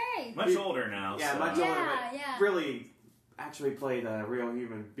 Yeah. Okay. Much older now. Yeah, so. much older. Yeah, but yeah. Really actually played a real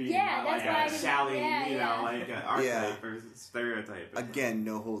human being. Yeah, not that's like why I a didn't- shouting, yeah. like an archetype or stereotype. Again,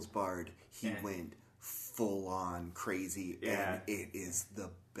 no holds barred. He Yeah. went full on crazy, Yeah. and it is the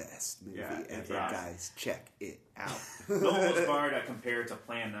best movie Yeah, ever. it's awesome. Guys, check it out. No Holds Barred compared to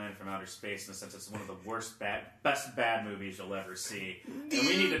Plan 9 from Outer Space in the sense it's one of the best bad movies you'll ever see. And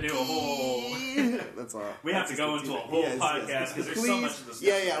we need to do a whole... That's all. We have to go into a whole podcast because there's so much of this.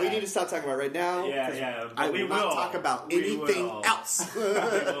 Yeah, we need to stop talking about it right now. Yeah. I we will not talk about anything else. We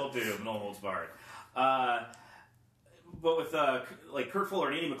will do No Holds Barred. But with like Kurt Fuller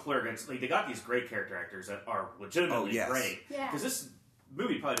and Andy McClurg, it's like they got these great character actors that are legitimately great. Yeah. Because this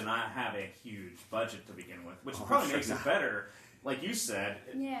movie probably did not have a huge budget to begin with, which probably makes it better. Like you said,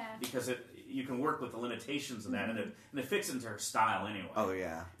 because you can work with the limitations of that, and it fits into her style anyway. Oh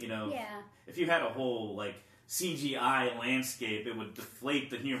yeah, you know, if you had a whole like CGI landscape, it would deflate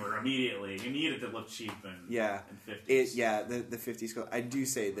the humor immediately. You need it to look cheap and 50s. The 50s. I do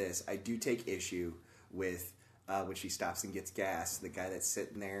say this. I do take issue with when she stops and gets gas. The guy that's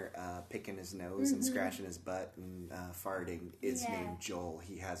sitting there picking his nose and scratching his butt and farting is named Joel.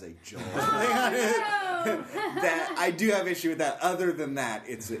 He has a Joel. That I do have issue with that. Other than that,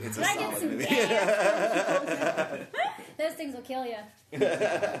 it's a solid movie. Those things will kill you.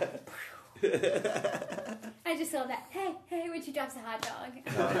 I just saw that. Hey, when she drops a hot dog.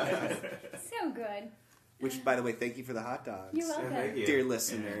 So good. Which, by the way, thank you for the hot dogs. You're welcome. Thank you. Dear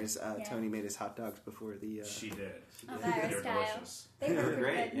listeners, Tony made his hot dogs before the... She did. Elvira style. Delicious. They were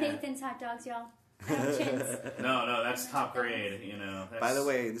great, good. yeah. Nathan's hot dogs, y'all. Chins. No, that's top grade. You know. By the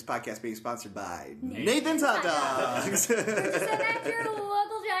way, this podcast being sponsored by Nathan's Hot Dogs. Purchase them at your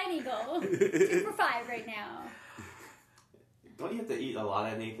local Giant Eagle. 2 for $5 right now. Don't you have to eat a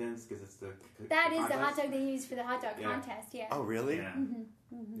lot at Nathan's because it's the That is contest? the hot dog they use for the hot dog contest. Yeah. Oh, really? Yeah.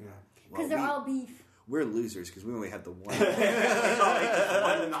 Because they're all beef. We're losers because we only had the one.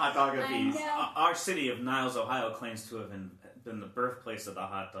 One hot dog a I piece. know. Our city of Niles, Ohio, claims to have been the birthplace of the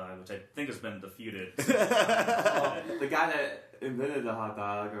hot dog, which I think has been defeated. The guy that invented the hot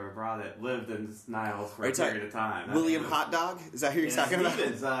dog or brought it lived in Niles for a period of time. William Hot Dog? Is that who you're talking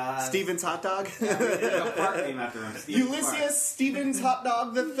Stevens, about? Stevens Hot Dog? There's a park named after him. Stevens Ulysses Park. Stevens Hot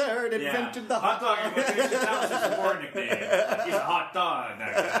Dog the Third invented the hot dog. That was his award nickname. He's a hot dog.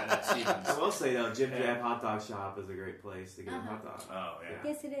 That Stevens. I will say though, Jib Jab Hot Dog Shop is a great place to get a hot dog. Oh yeah.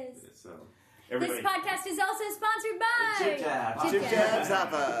 Yes, it is. So Everybody, This podcast is also sponsored by Jib Jab. Jib Jab's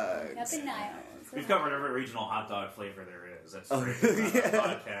Hot Dogs. Up in Niles. we've covered every regional hot dog flavor there is. That's great about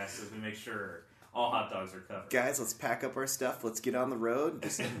our podcast is we make sure all hot dogs are covered. Guys, let's pack up our stuff. Let's get on the road.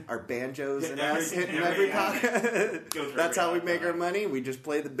 Just our banjos and us Everything- hitting every every- pocket. Go through That's every how we hot make dog. our money. We just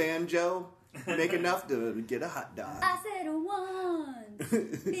play the banjo, make enough to get a hot dog. I said once.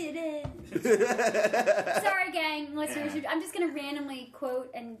 Fit it. Sorry, gang, listeners. Yeah. I'm just going to randomly quote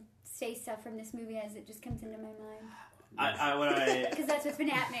and say stuff from this movie as it just comes into my mind. Because that's what's been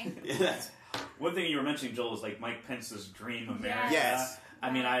happening. Yes. One thing you were mentioning, Joel, is like Mike Pence's Dream America. Yes. I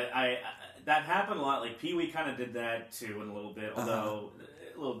mean, I that happened a lot. Like Pee Wee kind of did that too in a little bit, although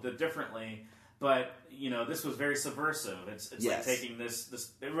a little bit differently. But you know, this was very subversive. It's like taking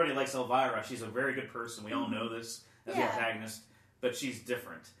this. Everybody likes Elvira. She's a very good person. We all know this as the antagonist, but she's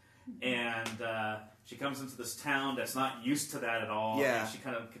different, and She comes into this town that's not used to that at all. Yeah. And she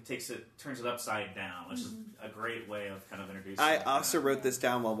kind of turns it upside down, which is a great way of kind of introducing. I also wrote this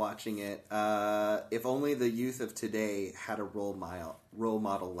down while watching it. If only the youth of today had a role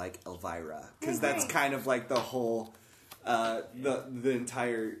model like Elvira, because that's kind of like the whole, the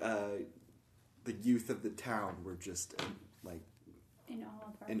entire, the youth of the town were just like in awe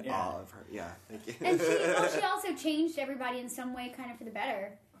of her. In awe of her, yeah. Thank you. And she also changed everybody in some way, kind of for the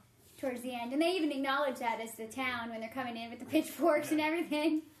better. Towards the end, and they even acknowledge that as the town when they're coming in with the pitchforks and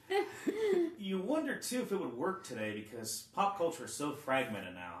everything. You wonder too if it would work today because pop culture is so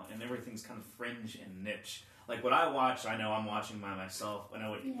fragmented now, and everything's kind of fringe and niche. Like what I watch, I know I'm watching by myself. I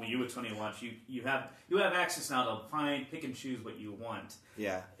know when you and Tony watch, you have access now to pick and choose what you want.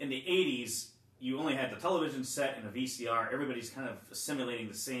 Yeah. In the '80s, you only had the television set and a VCR. Everybody's kind of assimilating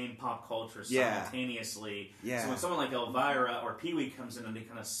the same pop culture simultaneously. Yeah. So when someone like Elvira or Pee-wee comes in and they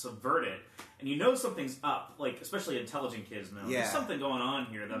kind of subvert it, and you know something's up, like especially intelligent kids know, there's something going on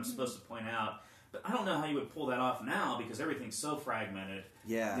here that I'm supposed to point out. But I don't know how you would pull that off now because everything's so fragmented.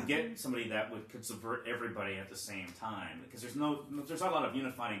 Yeah. To get somebody that could subvert everybody at the same time because there's not a lot of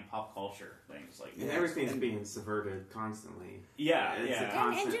unifying pop culture things like. And everything's being subverted constantly. Yeah, it's a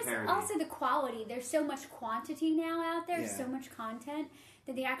constant and just parody. Also the quality. There's so much quantity now out there, so much content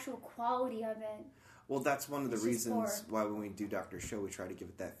that the actual quality of it. Well, that's one of the reasons why when we do Dr. Show, we try to give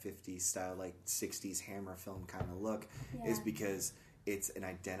it that 50s style, like 60s Hammer film kind of look, is because it's an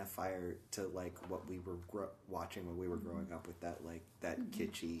identifier to like what we were watching when we were growing up with that like that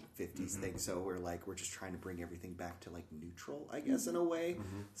kitschy 50s thing. So we're just trying to bring everything back to like neutral, I guess, in a way.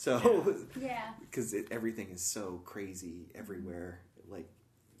 So because everything is so crazy everywhere. Like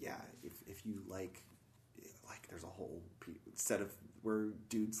if you like there's a whole set of where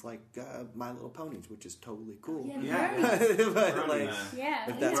dudes like My Little Ponies, which is totally cool. But like,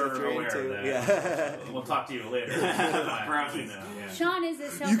 if that's what you're into, we'll talk to you later. Sean is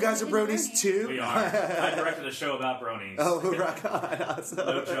a you guys are bronies too? We are. I directed a show about bronies. Oh, rock on. Awesome.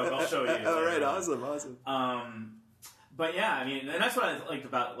 No joke. I'll show you. All right, awesome. But yeah, I mean, and that's what I liked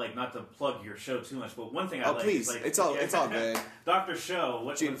about, like, not to plug your show too much, but one thing I like please. is, like... It's all good. Dr.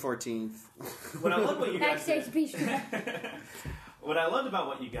 Show... June 14th. What I love what you guys did... Backstage What I loved about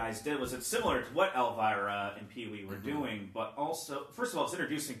what you guys did was it's similar to what Elvira and Pee-wee were doing, but also, first of all, it's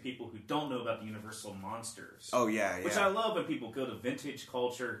introducing people who don't know about the Universal monsters. Oh, yeah. Which I love when people go to vintage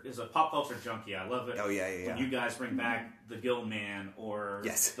culture. As a pop culture junkie, I love it. Oh, yeah. When you guys bring back the Guildman or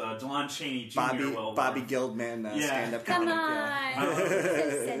the Lon Chaney Jr. Bobby Guildman stand-up Come comic.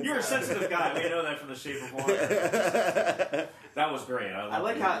 on. You're a sensitive guy. We know that from The Shape of Water. That was great. I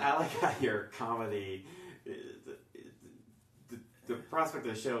like how your comedy... The prospect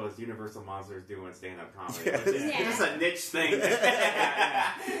of the show is Universal Monsters doing stand-up comedy. It's just a niche thing.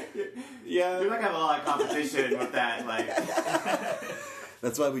 You're not going to have a lot of competition with that. Like,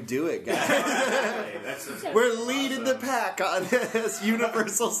 that's why we do it, guys. We're leading the pack on this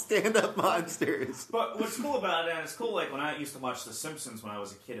Universal stand-up monsters. But what's cool about it, and it's cool, like when I used to watch The Simpsons when I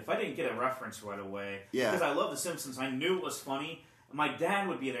was a kid, if I didn't get a reference right away, because I love The Simpsons, I knew it was funny. My dad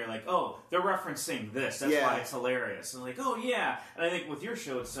would be there like, oh, they're referencing this. That's why it's hilarious. And like, oh, yeah. And I think with your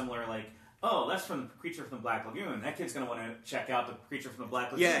show, it's similar. Like, oh, that's from Creature from the Black Lagoon. That kid's going to want to check out the Creature from the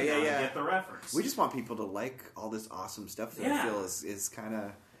Black Lagoon and get the reference. We just want people to like all this awesome stuff that I feel is kind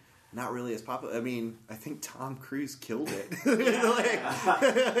of not really as popular. I mean, I think Tom Cruise killed it.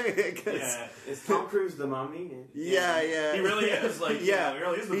 Is Tom Cruise the Mummy? Yeah. He really is. Like, he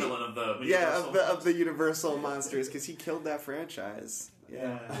really is the villain of the Universal of the Universal monsters because he killed that franchise.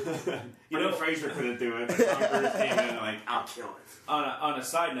 Yeah. Fraser couldn't do it. But Tom Cruise came in and like, I'll kill it. On a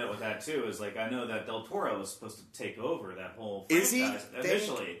side note with that too is like I know that Del Toro was supposed to take over that whole franchise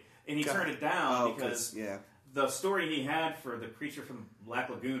initially, and he turned it down because the story he had for the Creature from Black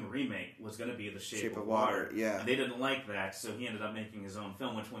Lagoon remake was going to be The Shape of Water. Yeah. And they didn't like that, so he ended up making his own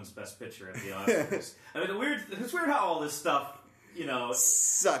film, which wins Best Picture at the Oscars. I mean, it's weird how all this stuff,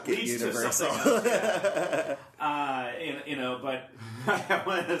 suck it, Universal. But I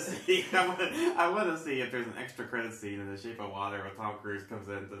want to see if there's an extra credit scene in The Shape of Water where Tom Cruise comes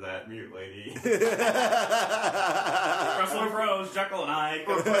into that mute lady. Russell Rose, Jekyll and Hyde.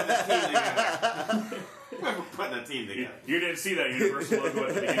 We're putting a team together. You didn't see that Universal logo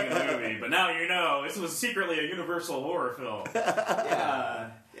at the beginning of the movie, but now you know. This was secretly a Universal horror film. I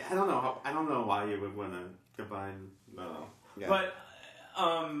don't know why you would want to combine. But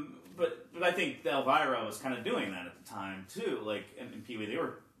I think Elvira was kind of doing that at the time too. Like and Pee-wee, they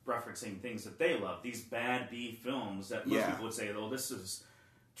were referencing things that they love. These bad B films that most people would say, "Oh, this is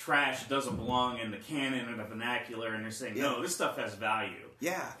trash doesn't belong in the canon or the vernacular, and they're saying, no, this stuff has value.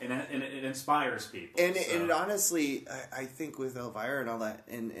 Yeah. And it inspires people. And it honestly, I think with Elvira and all that,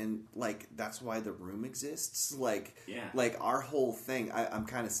 and like, that's why The Room exists. Like, our whole thing, I'm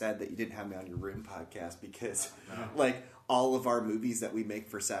kind of sad that you didn't have me on your Room podcast, because, like, all of our movies that we make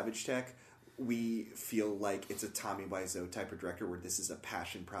for Savage Tech, we feel like it's a Tommy Wiseau type of director where this is a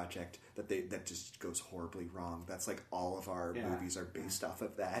passion project that just goes horribly wrong. That's like all of our movies are based off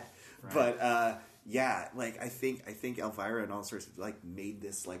of that. Right. But like I think Elvira and all sorts of like made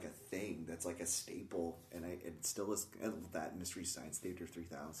this like a thing that's like a staple, and it still is. That Mystery Science Theater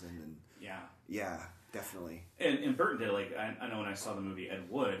 3000 and definitely. And Burton did like I know when I saw the movie Ed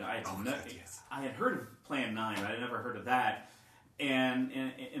Wood, I had heard of Plan 9, but I had never heard of that. And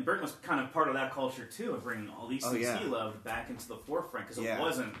Burton was kind of part of that culture too, of bringing all these things he loved back into the forefront, because it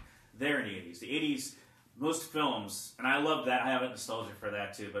wasn't there in the 80s. The 80s, most films, and I love that, I have a nostalgia for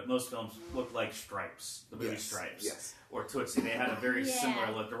that too, but most films looked like Stripes, the movie Stripes, or Tootsie. They had a very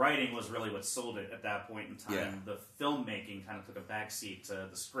similar look. The writing was really what sold it at that point in time. The filmmaking kind of took a backseat to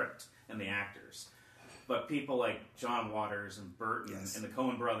the script and the actors. But people like John Waters and Burton and the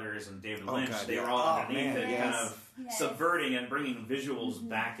Coen brothers and David Lynch, they were all underneath it, kind of subverting and bringing visuals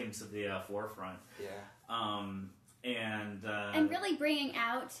back into the forefront. And really bringing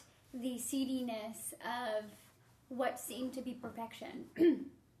out the seediness of what seemed to be perfection.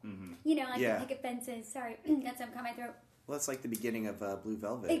 You know, like the picket fences. Sorry, got some caught my throat. Well, it's like the beginning of Blue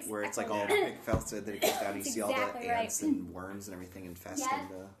Velvet, where it's like all picket fences, then it goes down, you see all the ants and worms and everything infesting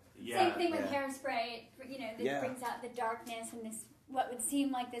the... Same thing with Hairspray, you know, that brings out the darkness and this, what would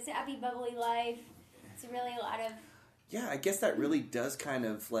seem like this happy, bubbly life. It's really a lot of... Yeah, I guess that really does kind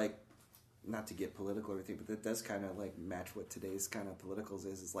of, like, not to get political or everything, but that does kind of, like, match what today's kind of politicals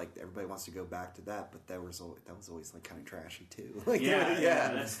is like, everybody wants to go back to that, but that was always, like, kind of trashy, too. Like,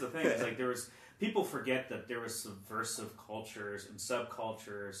 that's the thing. It's like, people forget that there was subversive cultures and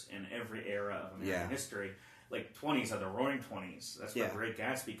subcultures in every era of American history. Like, 20s are the Roaring 20s. That's where Great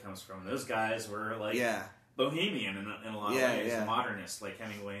Gatsby comes from. Those guys were, like, bohemian in a lot of ways, modernists, like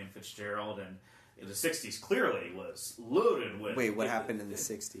Hemingway and Fitzgerald. And the 60s clearly was loaded with... Wait, what happened in the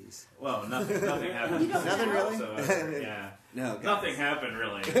 60s? Well, nothing happened. Nothing really? No, nothing happened,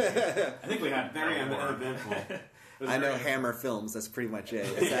 really. I think we had very uneventful. I know Hammer Films, that's pretty much it.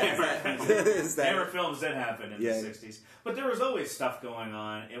 Hammer Films did happen in the 60s. But there was always stuff going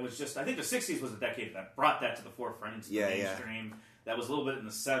on. It was just, I think the 60s was a decade that brought that to the forefront into the mainstream. That was a little bit in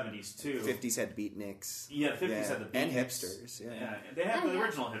the 70s, too. 50s had beatniks. Yeah, the 50s had the beatniks. And hipsters, they had the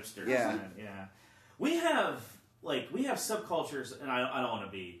original hipsters. We have subcultures, and I don't want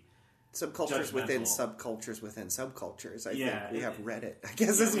to be subcultures within subcultures within subcultures. I think we have Reddit. I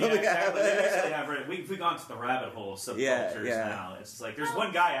guess that's what we have. We've gone to the rabbit hole of subcultures now. It's like there's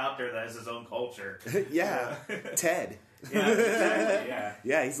one guy out there that has his own culture. Ted. Yeah, exactly.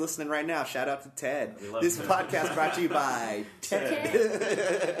 Yeah, he's listening right now. Shout out to Ted. This podcast brought to you by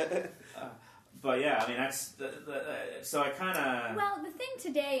Ted. But yeah, I mean that's so I kind of. Well, the thing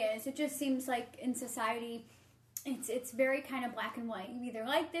today is, it just seems like in society, it's very kind of black and white. You either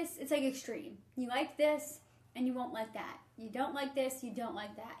like this, it's like extreme. You like this, and you won't like that. You don't like this, you don't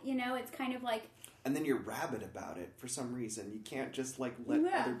like that. You know, it's kind of like. And then you're rabid about it for some reason. You can't just like let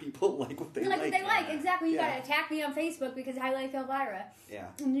other people like what they like. What they like, exactly. You gotta attack me on Facebook because I like Elvira. Yeah.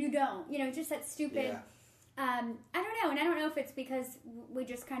 And you don't. You know, just that stupid. Yeah. I don't know, and I don't know if it's because we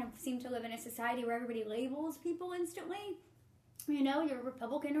just kind of seem to live in a society where everybody labels people instantly. You know, you're a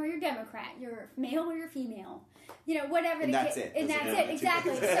Republican or you're a Democrat. You're male or you're female. You know, whatever. And that's it. And that's it,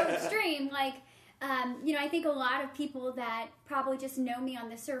 exactly. It's so extreme. Like, you know, I think a lot of people that probably just know me on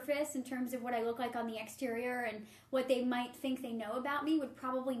the surface in terms of what I look like on the exterior and what they might think they know about me would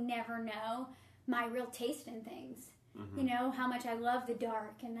probably never know my real taste in things. Mm-hmm. You know, how much I love the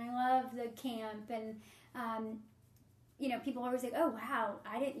dark and I love the camp and... you know, people are always like, "Oh, wow,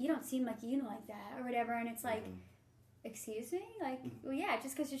 you don't seem like you like that," or whatever, and it's like, "Excuse me, like, well, yeah,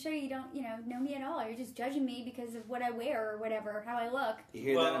 just because you're sure you don't, you know me at all, or you're just judging me because of what I wear or whatever, how I look."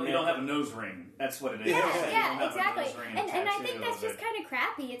 Well, you don't have a nose ring. That's what it is. Yeah, exactly. And I think that's just kind of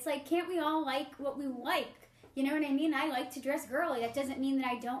crappy. It's like, can't we all like what we like? You know what I mean? I like to dress girly. That doesn't mean that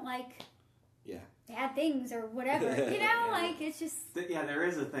I don't like. Bad things or whatever. You know, like it's just. Yeah, there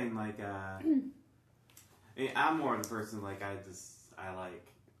is a thing like. I'm more the person like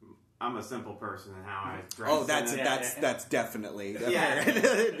I'm a simple person in how I dress. Oh, that's definitely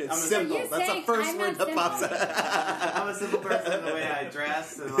it's simple. That's the first word that pops out. I'm a simple person in the way I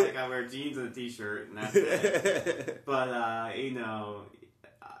dress and like I wear jeans and a t-shirt and that's it. But you know,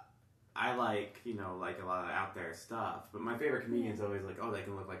 I like, like a lot of out there stuff. But my favorite comedian's always like, oh, they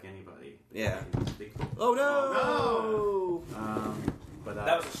can look like anybody. Yeah. Oh, no! But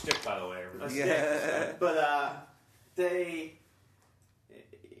that was a stick, by the way. Stick. But they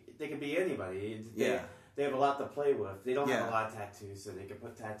can be anybody. They have a lot to play with. They don't have a lot of tattoos, so they can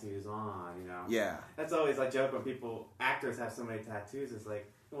put tattoos on, Yeah. That's always, I joke when actors have so many tattoos, it's like,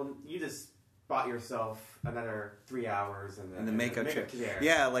 well, you just bought yourself another 3 hours in the makeup chair. chair.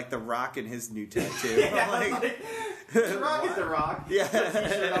 Yeah, like The Rock and his new tattoo. The Rock is The Rock. Yeah.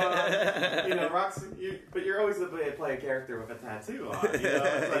 T-shirt on. Rock's, but you're always able to play a character with a tattoo on.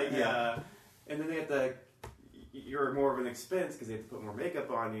 It's like, and then they have to. You're more of an expense because they have to put more makeup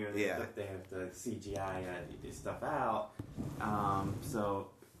on you, and they have to CGI stuff out. So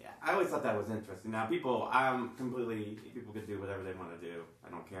I always thought that was interesting. Now people could do whatever they want to do. I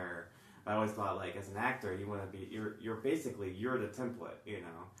don't care. I always thought, like, as an actor, you want to be you're the template,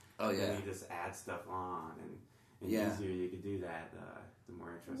 Oh yeah. And you just add stuff on, and the easier you could do that, the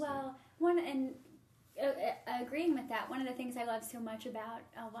more interesting. Well, agreeing with that, one of the things I love so much about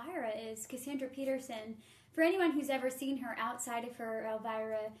Elvira is Cassandra Peterson. For anyone who's ever seen her outside of her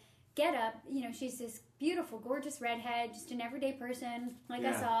Elvira getup, she's this beautiful, gorgeous redhead, just an everyday person like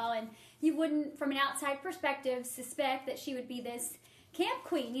us all, and you wouldn't, from an outside perspective, suspect that she would be this camp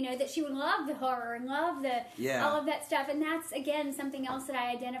queen, that she would love the horror and love all of that stuff. And that's, again, something else that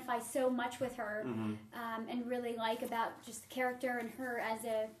I identify so much with her, and really like about just the character and her as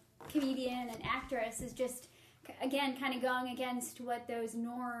a comedian and actress is just, again, kind of going against what those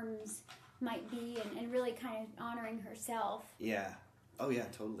norms might be and really kind of honoring herself. Yeah. Oh, yeah,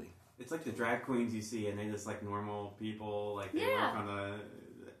 totally. It's like the drag queens you see, and they just like normal people, like they work on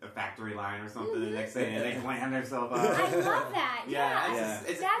a factory line or something. The next day, they glam themselves up. I love that.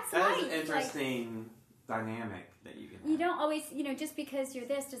 That's an interesting dynamic that you can have. You don't always, just because you're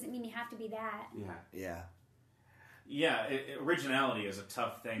this doesn't mean you have to be that. Yeah, originality is a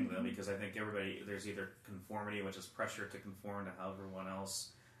tough thing, though, because I think there's either conformity, which is pressure to conform to how everyone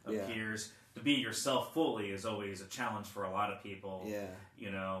else appears. To be yourself fully is always a challenge for a lot of people.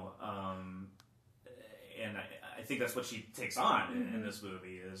 And I think that's what she takes on in this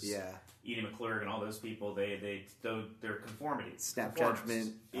movie is Edie McClurg and all those people. They're conformity. Snap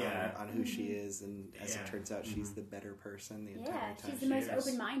judgment on who she is, and as it turns out, she's the better person the entire time. She's the most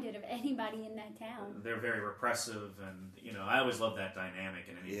open-minded of anybody in that town. They're very repressive, and I always love that dynamic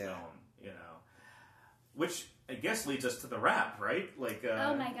in any film. Which I guess leads us to the rap, right? Like,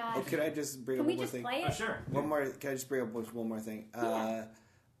 oh my gosh! Oh, could I just bring up one more thing? Play it? Oh, sure. One more. Can I just bring up one more thing?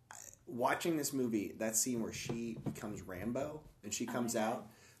 Watching this movie, that scene where she becomes Rambo and she comes out,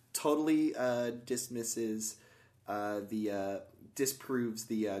 totally dismisses disproves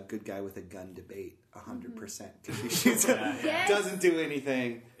the good guy with a gun debate 100% because she doesn't do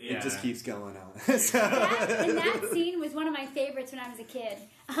anything. It just keeps going on. That scene was one of my favorites when I was a kid.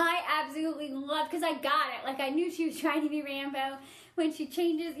 I absolutely loved, because I got it. Like, I knew she was trying to be Rambo. When she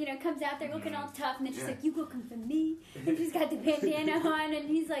changes, comes out there looking all tough, and then she's like, "You looking for me?" And she's got the bandana on, and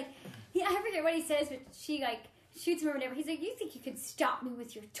he's like, I forget what he says, but she shoots him or whatever. He's like, "You think you could stop me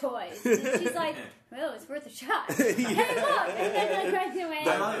with your toys?" And she's like, "Well, it's worth a shot." Hey, look! And then runs away.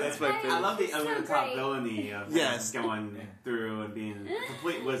 That's my favorite. I love the over-the-top villainy of going through and being a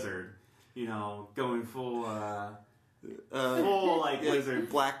complete wizard. Going full wizard.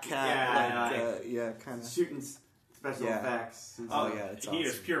 Black cat. Kind of. Shooting special effects. It's he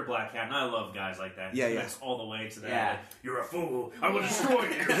is pure Black Cat, and I love guys like that. He connects all the way to that. Yeah. Like, you're a fool. I will destroy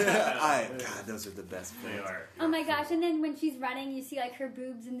you. God, those are the best. They are. Oh my gosh! And then when she's running, you see her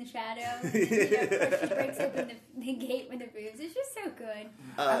boobs in the shadow. And, she breaks open the gate with the boobs. It's just so good.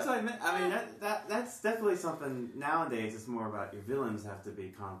 That's what I meant. I mean, that's definitely something nowadays. It's more about your villains have to be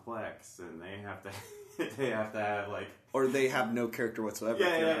complex, and they have to have or they have no character whatsoever.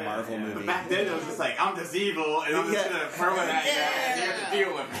 In a Marvel movie. But back then it was just like, I'm just evil, and I'm just gonna throw it at you, and you have to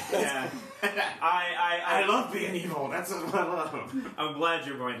deal with it. Yeah. I love being evil. That's what I love. I'm glad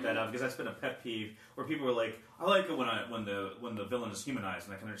you brought that up, because that's been a pet peeve where people are like, I like it when the villain is humanized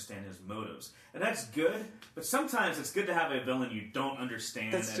and I can understand his motives, and that's good. But sometimes it's good to have a villain you don't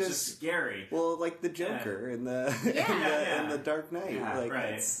understand. It's just scary. Well, like the Joker in the in the Dark Knight.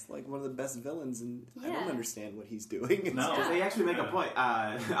 That's like one of the best villains, and I don't understand what he's doing. No, they actually make a point.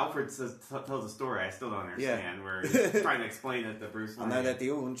 Alfred tells a story I still don't understand, where he's trying to explain it to Bruce Wayne. That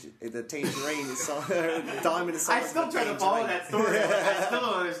the tangerine is the diamond is. I still try to follow that story. I still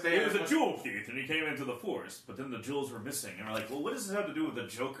don't understand. He was a jewel thief, and he came into the forest, but then the jewels were missing, and we're like, well, what does this have to do with the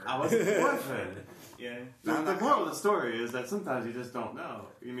Joker? I wasn't orphaned. Yeah. The moral of the story is that sometimes you just don't know.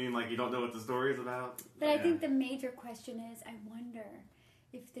 You mean you don't know what the story is about? But I think the major question is, I wonder,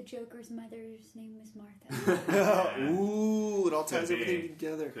 if the Joker's mother's name was Martha. Ooh, it all ties everything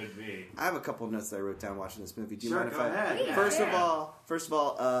together. Could be. I have a couple of notes that I wrote down watching this movie. Do you sure, mind if go ahead. Yeah. First of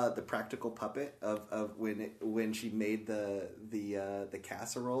all, the practical puppet of when she made the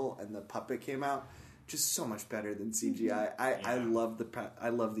casserole and the puppet came out, just so much better than CGI. I love the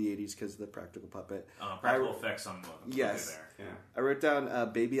 80s because of the practical puppet. Practical effects on the yes. there. Yeah. I wrote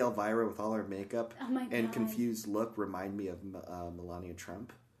down Baby Elvira with all her makeup and God. confused look remind me of Melania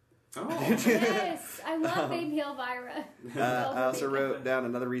Trump. Oh. Yes, I love Baby Elvira. I also wrote down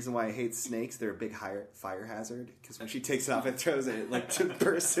another reason why I hate snakes. They're a big fire hazard because when she takes it off and throws it, like to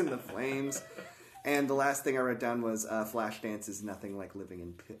burst in the flames. And the last thing I wrote down was Flashdance is nothing like living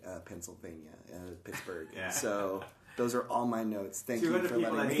in Pennsylvania, Pittsburgh. Yeah. So those are all my notes. Thank you for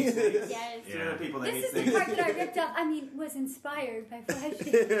letting me. Yes. Yes. People that This hate is the snakes. part that I ripped up. I mean, was inspired by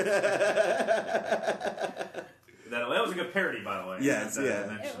Flashdance. That was a good parody, by the way. Yes,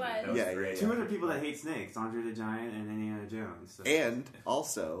 yeah. It was. Yeah. 200 people that hate snakes: Andre the Giant and Indiana Jones. So. And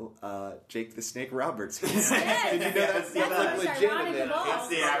also Jake the Snake Roberts. Yes. Did you know that's legitimate? It's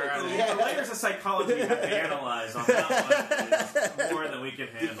the layers of psychology you have to analyze on that one is more than we can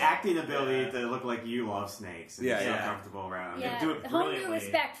handle. The acting ability to look like you love snakes and feel comfortable around. Yeah, do it whole new brilliantly.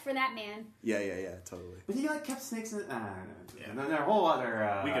 respect for that man. Yeah, totally. But he kept snakes in. They're a whole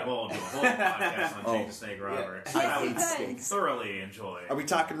other. We could do a whole podcast on Jake the Snake Roberts. I Yes, hate we could. snakes. Thoroughly enjoy. Are we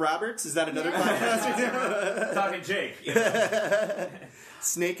talking Roberts? Is that another podcast? Talking Jake.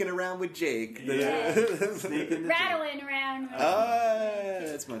 Snaking around with Jake. Snake in the Rattling around.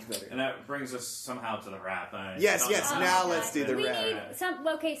 That's much better. And that brings us somehow to the rap. Yes. Oh, Now God. let's do the We rap. need some.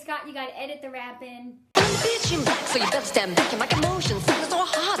 Okay, Scott, you got to edit the rap in. Bitch in black, so you better stand back. You might get motion sickness or a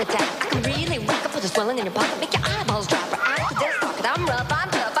heart attack. I can really wake up with a swelling in your pocket, make your eyeballs drop. I'm the death pocket. I'm rough, I'm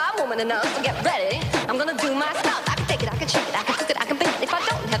tough, I'm woman enough. So get ready. I'm gonna do my stuff. I can take it, I can shake it, I can cook it, I can bake it. If I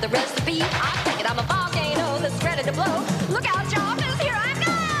don't have the recipe, I'll take it. I'm a volcano that's ready to blow. Look out, y'all, 'cause here I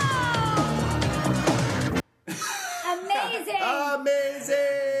Amazing.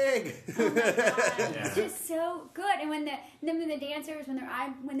 Amazing. Oh my God. It's just so good. And when the dancers,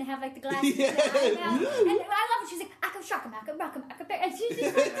 when they have like the glasses, and the eyebrows, and I love it. She's like, I can shock him, I can rock him, I can bear. And she's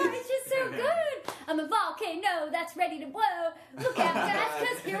just like, it's just so good. I'm a volcano that's ready to blow. Look out, guys,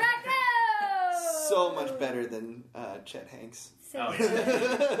 'cause here I go. So much better than Chet Hanks. So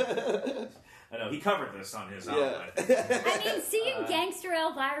I know, he covered this on his album. I mean, seeing Gangster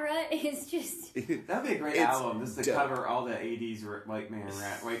Elvira is just... That'd be a great album, just to cover all the 80s white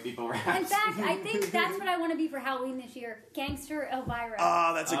people rap. In fact, I think that's what I want to be for Halloween this year. Gangster Elvira.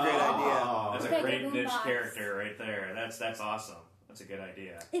 Oh, that's a great idea. That's Like a great a niche boombox. character right there. That's awesome. That's a good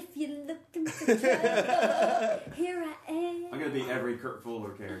idea. If you look into the trouble, here I am. I'm gonna be every Kurt Fuller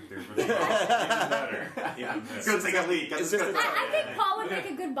character for the Even better. Even better. It's gonna take a leak. Is there- I think Paul would make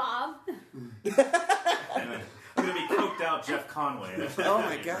a good Bob. I'm gonna be coked out Jeff Conway. Oh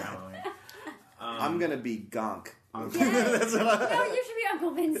my God. I'm gonna be Gonk. No, you should be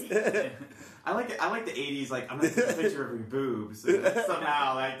Uncle Vincent. I like it. I like the 80s. Like I'm gonna take a picture of your boobs.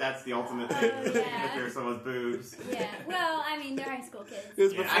 Somehow, like that's the ultimate thing. Oh, yeah. Picture of someone's boobs. Yeah. Well, I mean, they're high school kids. It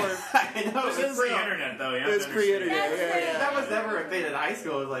was Yeah. before. I know. This is pre-internet, though. It was pre-internet. That's That was never a thing in high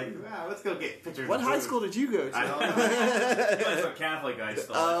school. It was like, wow, let's go get pictures. What of high boobs. school did you go to? I don't know. That's what Catholic guys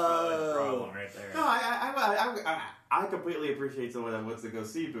thought. That's probably the problem right there. No, I completely appreciate someone that wants to go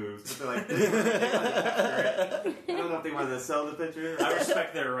see boobs, but they're like, I don't know if they wanted to sell the picture. I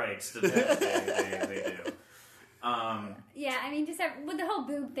respect their rights to that. They do. Yeah, I mean, well, the whole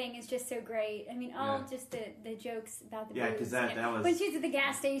boob thing is just so great. I mean, just the jokes about the boobs. Yeah, 'cause that was- when she's at the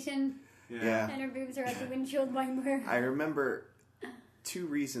gas station Yeah. and her boobs are at the windshield wiper. I remember 2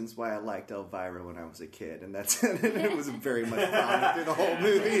 reasons why I liked Elvira when I was a kid, and that's it was very much prominent through the whole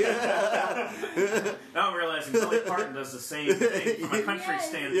movie. Now I'm realizing Dolly Parton does the same thing from a country Yes.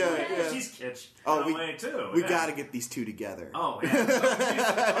 standpoint. Yeah. She's kitsch Oh, in a way too. We yeah. got to get these 2 together. Oh yeah,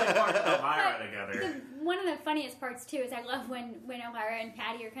 Dolly Parton and Elvira together. One of the funniest parts too is I love when Elvira and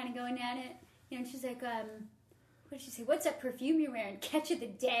Patty are kind of going at it. You know, and she's like, what did she say? What's that perfume you're wearing? Catch of the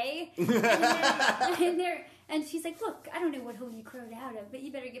day? And she's like, look, I don't know what hole you crowed out of, but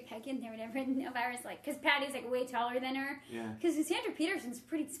you better get back in there, whatever. And Elvira's like, because Patty's like way taller than her. Yeah. Because Sandra Peterson's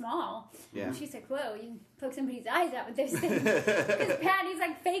pretty small. Yeah. And she's like, whoa, you poke somebody's eyes out with those things. Because Patty's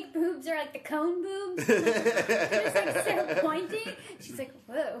like, fake boobs are like the cone boobs. It's like so pointy. She's like,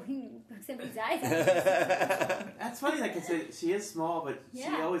 whoa, you poke somebody's eyes out. That's funny that she is small, but she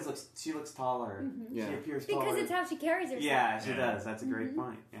always looks taller. Mm-hmm. Yeah. She appears taller. Because it's how she carries herself. Yeah, she does. That's a great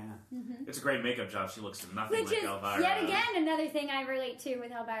point. Yeah. Mm-hmm. It's a great makeup job. She looks nothing like Elvira. Yet again, another thing I relate to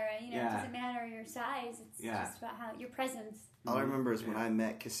with Elvira. It doesn't matter your size. It's just about how your presence. All I remember is when I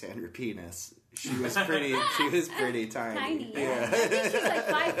met Cassandra Penis. She was pretty. She was pretty tiny. Tiny, yeah. I think she's like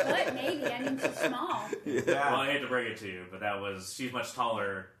 5 foot, maybe. I mean, she's small. Yeah. Well, I hate to break it to you, but she's much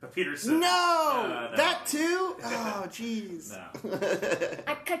taller. But Peterson. No, that too. Oh, jeez. No.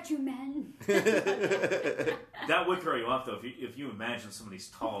 I cut you, man. That would throw you off, though, if you imagine somebody's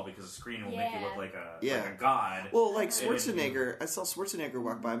tall, because the screen will make you look like a god. Well, like Schwarzenegger, I saw Schwarzenegger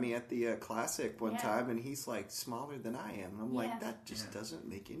walk by me at the Classic one time, and he's like smaller than I am. I'm like, that just doesn't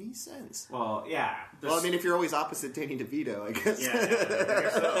make any sense. Well, yeah. Well, I mean, if you're always opposite Danny DeVito, I guess.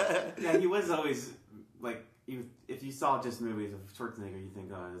 Yeah, he was always like. If you saw just movies of Schwarzenegger, you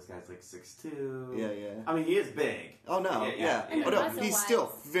think, oh, this guy's like 6'2". Yeah. I mean, he is big. Oh, no. Yeah. But no, he's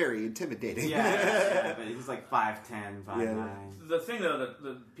still very intimidating. Yeah, but he's like 5'10", 5'9". The thing, though,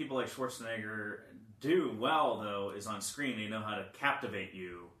 that people like Schwarzenegger do well, though, is on screen, they know how to captivate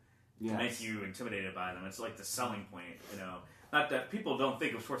you, to make you intimidated by them. It's like the selling point, Not that people don't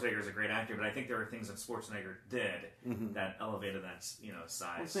think of Schwarzenegger as a great actor, but I think there are things that Schwarzenegger did that elevated that,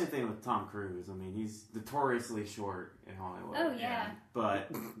 size. Well, same thing with Tom Cruise. I mean, he's notoriously short in Hollywood. Oh, yeah. But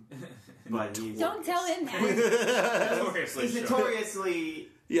he's... Don't tell him that. He's notoriously...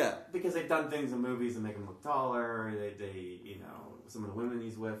 Yeah. Because they've done things in movies that make him look taller. They some of the women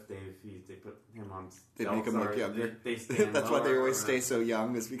he's with, they put him on... They make him look younger. They stand That's why they always stay so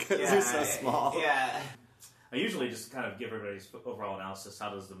young, is because they're so small. Yeah. I usually just kind of give everybody's overall analysis. How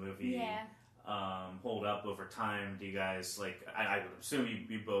does the movie hold up over time? Do you guys, I would assume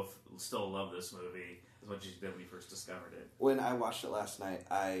you both still love this movie as much as you did when you first discovered it. When I watched it last night,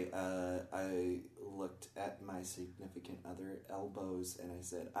 I looked at my significant other elbows and I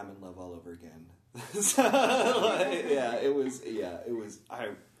said, I'm in love all over again. So, it was, I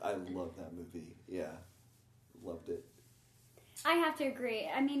love that movie. Yeah. Loved it. I have to agree.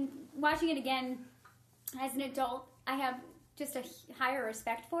 I mean, watching it again, as an adult, I have just a higher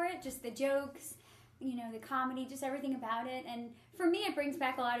respect for it. Just the jokes, the comedy, just everything about it. And for me, it brings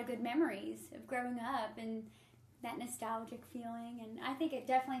back a lot of good memories of growing up and that nostalgic feeling. And I think it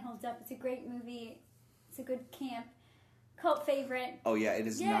definitely holds up. It's a great movie. It's a good camp. Cult favorite. Oh, yeah, it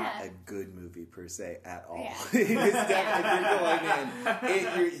is not a good movie per se at all. Yeah. It is definitely, if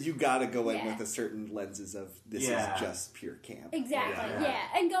you're going in, you gotta go in with a certain lenses of this is just pure camp. Exactly,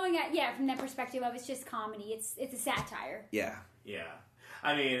 and going at, from that perspective of it's just comedy. It's a satire. Yeah. Yeah.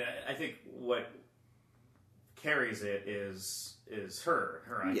 I mean, I think what carries it is her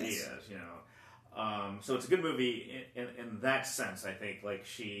ideas, so it's a good movie in that sense, I think. Like,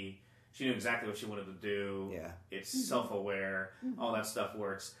 she knew exactly what she wanted to do. Yeah. It's self-aware. Mm-hmm. All that stuff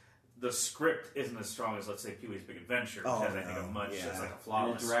works. The script isn't as strong as, let's say, Pee-wee's Big Adventure, which has, I think, it's like a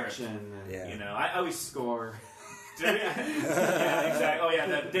flawless direction. And, I always score. Exactly. Oh, yeah,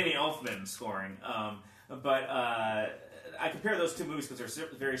 the Danny Elfman scoring. But I compare those two movies because they're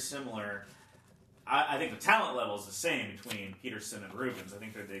very similar. I think the talent level is the same between Peterson and Rubens. I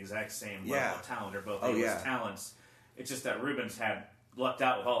think they're the exact same level of talent. They're both A-list talents. It's just that Rubens had lucked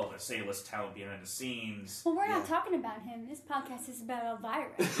out with all of the A-list talent behind the scenes. Well, we're not talking about him. This podcast is about Elvira.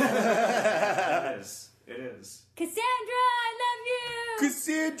 It is. Cassandra, I love you!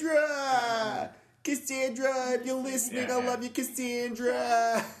 Cassandra, if you're listening, I love you,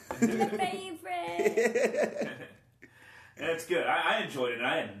 Cassandra! You're my favorite! And it's good. I enjoyed it. And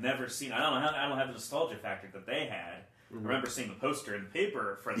I had never seen. I don't have the nostalgia factor that they had. Mm-hmm. I remember seeing the poster and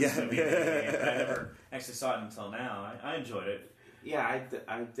paper for this movie. I never actually saw it until now. I enjoyed it. Yeah,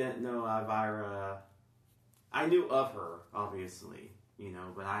 I didn't know Elvira. I knew of her, obviously,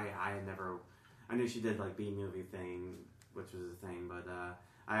 but I knew she did like B-movie thing, which was a thing, but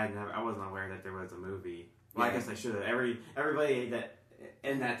I wasn't aware that there was a movie. Well, I guess I should have. Everybody that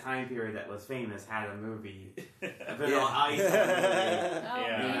in that time period that was famous had a movie. Vanilla Ice had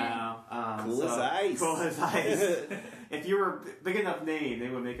a movie. Cool as Ice. If you were a big enough name,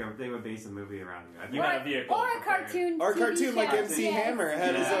 they would base a movie around you. You had a vehicle. Or a cartoon. Or a cartoon like MC Hammer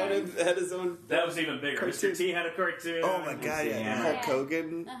had his own. That was even bigger. Mr. T had a cartoon. Oh my god, Hulk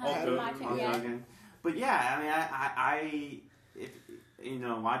Hogan. Hulk Hogan. But I mean, if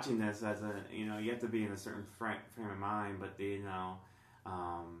watching this as you have to be in a certain frame of mind, but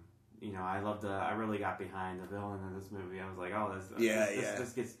I really got behind the villain in this movie. I was like, oh,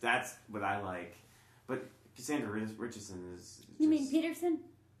 this gets, that's what I like. But Cassandra Richardson is. You mean Peterson?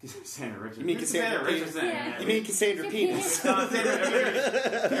 Cassandra Richardson. You mean Cassandra Richardson? Yeah. You mean Cassandra Penis?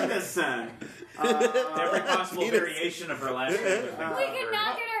 Peterson. Every possible variation of her last name. We could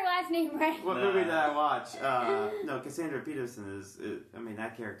not get her last name right. What movie did I watch? No, Cassandra Peterson is. I mean,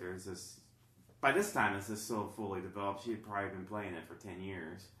 that character is just. By this time, it's just so fully developed. She had probably been playing it for 10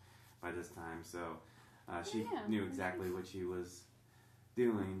 years by this time, so she knew exactly what she was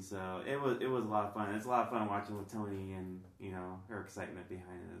doing. So it was a lot of fun. It's a lot of fun watching with Tony and her excitement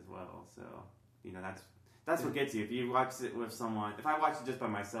behind it as well. So that's what gets you. If you watch it with someone, if I watched it just by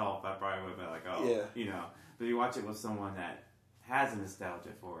myself, I probably would have been like, But if you watch it with someone that has a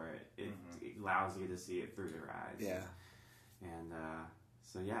nostalgia for it, it allows you to see it through their eyes. Yeah. And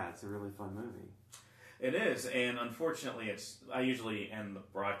so it's a really fun movie. It is, and unfortunately, I usually end the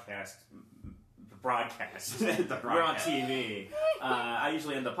broadcast. We're on TV. I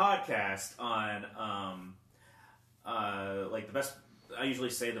usually end the podcast on like the best. I usually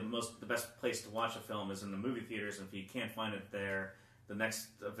say the best place to watch a film is in the movie theaters, and if you can't find it there, the next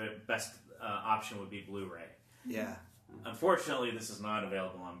best option would be Blu-ray. Yeah. Unfortunately, this is not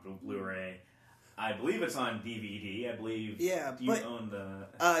available on Blu-ray. I believe it's on DVD. I believe you own the.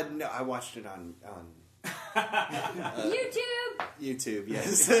 No, I watched it on YouTube,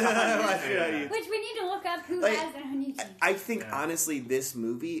 yes. Which we need to look up who has it on YouTube. I think honestly, this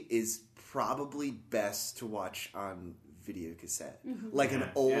movie is probably best to watch on video cassette. Like an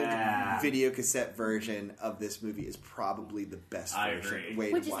old video cassette version of this movie is probably the best version.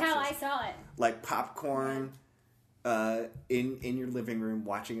 Way Which to is watch how this. I saw it. Like popcorn in your living room,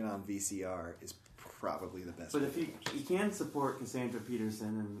 watching it on VCR is probably the best. But if you can support Cassandra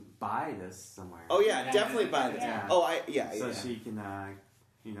Peterson and buy this somewhere. Oh yeah, definitely buy this. Yeah. Oh So she can, I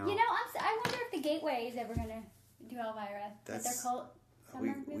wonder if the Gateway is ever gonna do Elvira. That's their cult.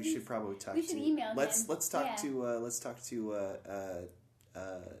 We should probably talk. We should email him. Let's talk to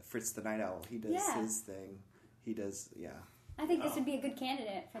Fritz the Night Owl. He does his thing. He does. Yeah. I think this would be a good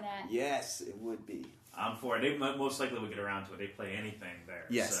candidate for that. Yes, it would be. I'm for it. They most likely would get around to it. They play anything there.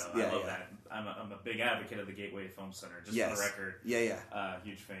 Yes, so I love that. I'm a big advocate of the Gateway Film Center. Just for the record.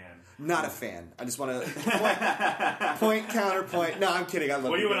 Huge fan. Not a fan. I just want to point counterpoint. No, I'm kidding. I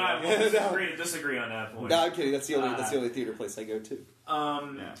love. Well, you and I will agree to disagree on that point. No, I'm kidding. That's the only theater place I go to.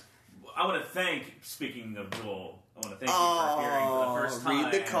 I want to thank. Speaking of Joel, I want to thank you for hearing for the first time.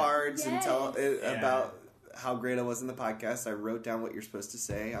 Read the cards and tell about how great I was in the podcast. I wrote down what you're supposed to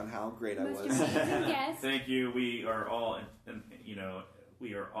say on how great I was. Yes. Thank you. We are all,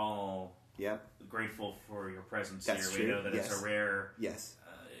 grateful for your presence here. True. We know that it's a rare,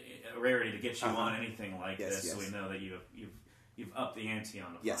 a rarity to get you on anything like this. So we know that you've upped the ante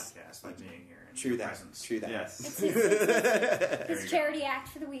on the podcast by being here. And True that. Presence. True that. Yes. It's charity act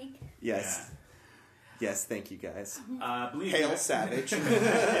for the week. Yes. Yeah. Yes, thank you guys. Hail Savage.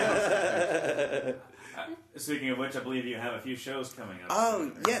 Speaking of which, I believe you have a few shows coming up. Oh,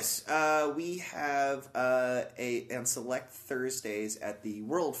 yes. We have on select Thursdays at the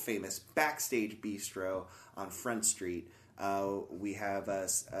world-famous Backstage Bistro on Front Street. We have a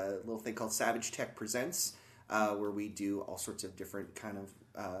little thing called Savage Tech Presents, where we do all sorts of different kind of...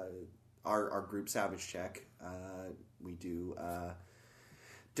 our group, Savage Tech. We do...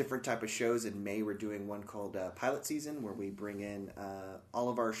 different type of shows. In May, we're doing one called Pilot Season, where we bring in all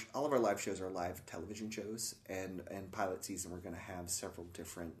of our live shows are live television shows, and Pilot Season we're going to have several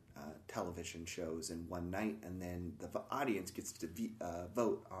different television shows in one night, and then the audience gets to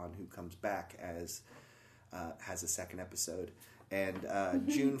vote on who comes back as has a second episode. And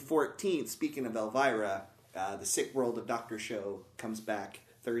June 14th, speaking of Elvira, the Sick World of Doctor show comes back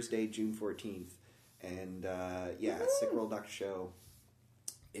Thursday, June 14th, and Sick World Doctor show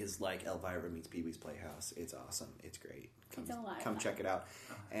is like Elvira meets Pee-wee's Playhouse. It's awesome. It's great. Come check it out.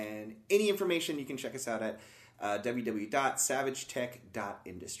 And any information, you can check us out at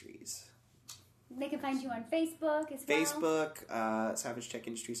www.savagetech.industries. They can find you on Facebook as well. Facebook, Savage Tech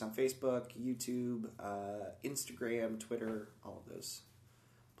Industries on Facebook, YouTube, Instagram, Twitter, all of those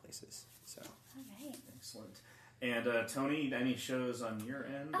places. So. All right. Excellent. And Tony, any shows on your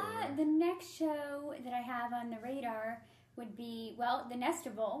end? The next show that I have on the radar would be, the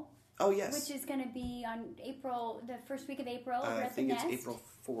Nestival. Oh, yes. Which is going to be on the first week of April. I think it's April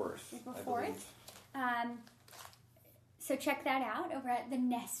 4th. April 4th. So check that out over at the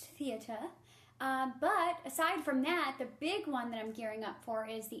Nest Theater. But aside from that, the big one that I'm gearing up for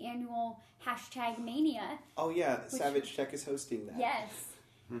is the annual #Mania. Oh, yeah. Savage Tech is hosting that. Yes.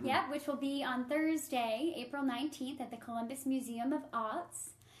 Mm-hmm. Yep, which will be on Thursday, April 19th at the Columbus Museum of Arts.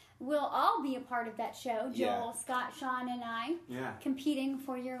 We'll all be a part of that show. Joel, Scott, Sean, and I. Yeah. Competing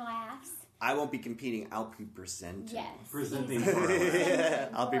for your laughs. I won't be competing. I'll be presenting. Yes. Presenting.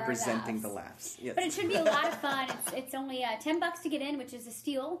 I'll be presenting the laughs. Yes. But it should be a lot of fun. It's only $10 to get in, which is a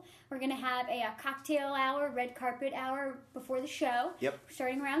steal. We're going to have a cocktail hour, red carpet hour before the show. Yep.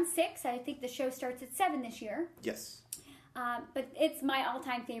 Starting around 6. I think the show starts at 7 this year. Yes. But it's my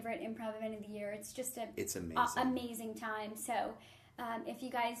all-time favorite improv event of the year. It's just it's amazing. Amazing time. So if you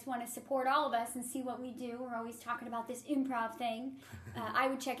guys want to support all of us and see what we do, we're always talking about this improv thing. I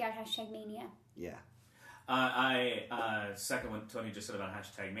would check out #Mania. Yeah. I second what Tony just said about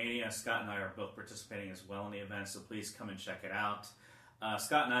 #Mania. Scott and I are both participating as well in the event, so please come and check it out.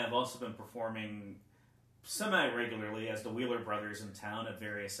 Scott and I have also been performing semi-regularly as the Wheeler Brothers in town at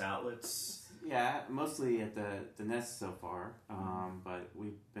various outlets. Yeah, mostly at the Nest so far, but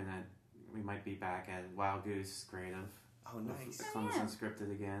we might be back at Wild Goose Creative. Oh, nice. Clemens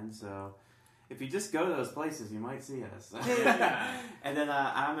Unscripted again, so if you just go to those places, you might see us. And then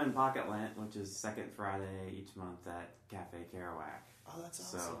I'm in Pocket Lent, which is second Friday each month at Cafe Kerouac. Oh, that's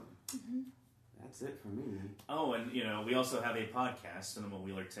awesome. So, that's it for me. Oh, and we also have a podcast, Cinema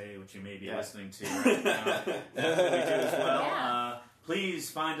Wheeler Tay, which you may be listening to right now. We do as well. Yeah. Please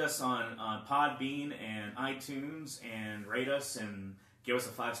find us on Podbean and iTunes and rate us and give us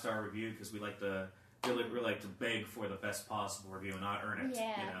a 5-star review because we like to really like to beg for the best possible review and not earn it.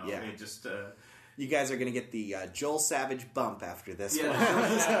 Yeah. It just. You guys are going to get the Joel Savage bump after this one.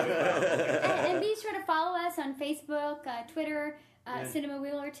 And be sure to follow us on Facebook, Twitter, Cinema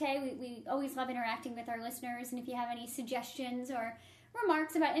Wheeler Tay. We always love interacting with our listeners, and if you have any suggestions or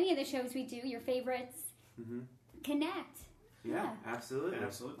remarks about any of the shows we do, your favorites, connect. Yeah, absolutely.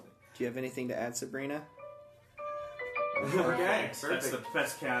 Absolutely. Do you have anything to add, Sabrina? Okay, that's the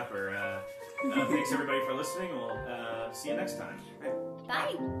best capper. Thanks everybody for listening. We'll see you next time.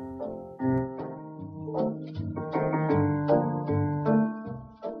 Bye.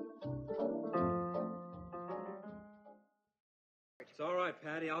 It's all right,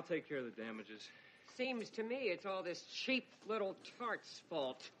 Patty. I'll take care of the damages. Seems to me it's all this cheap little tart's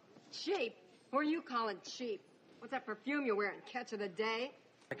fault. Cheap? Who are you calling cheap? What's that perfume you're wearing? Catch of the day?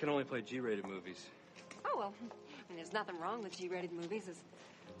 I can only play G-rated movies. Oh, well, there's nothing wrong with G-rated movies as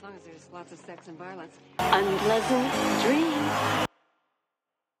long as there's lots of sex and violence. Unpleasant dreams.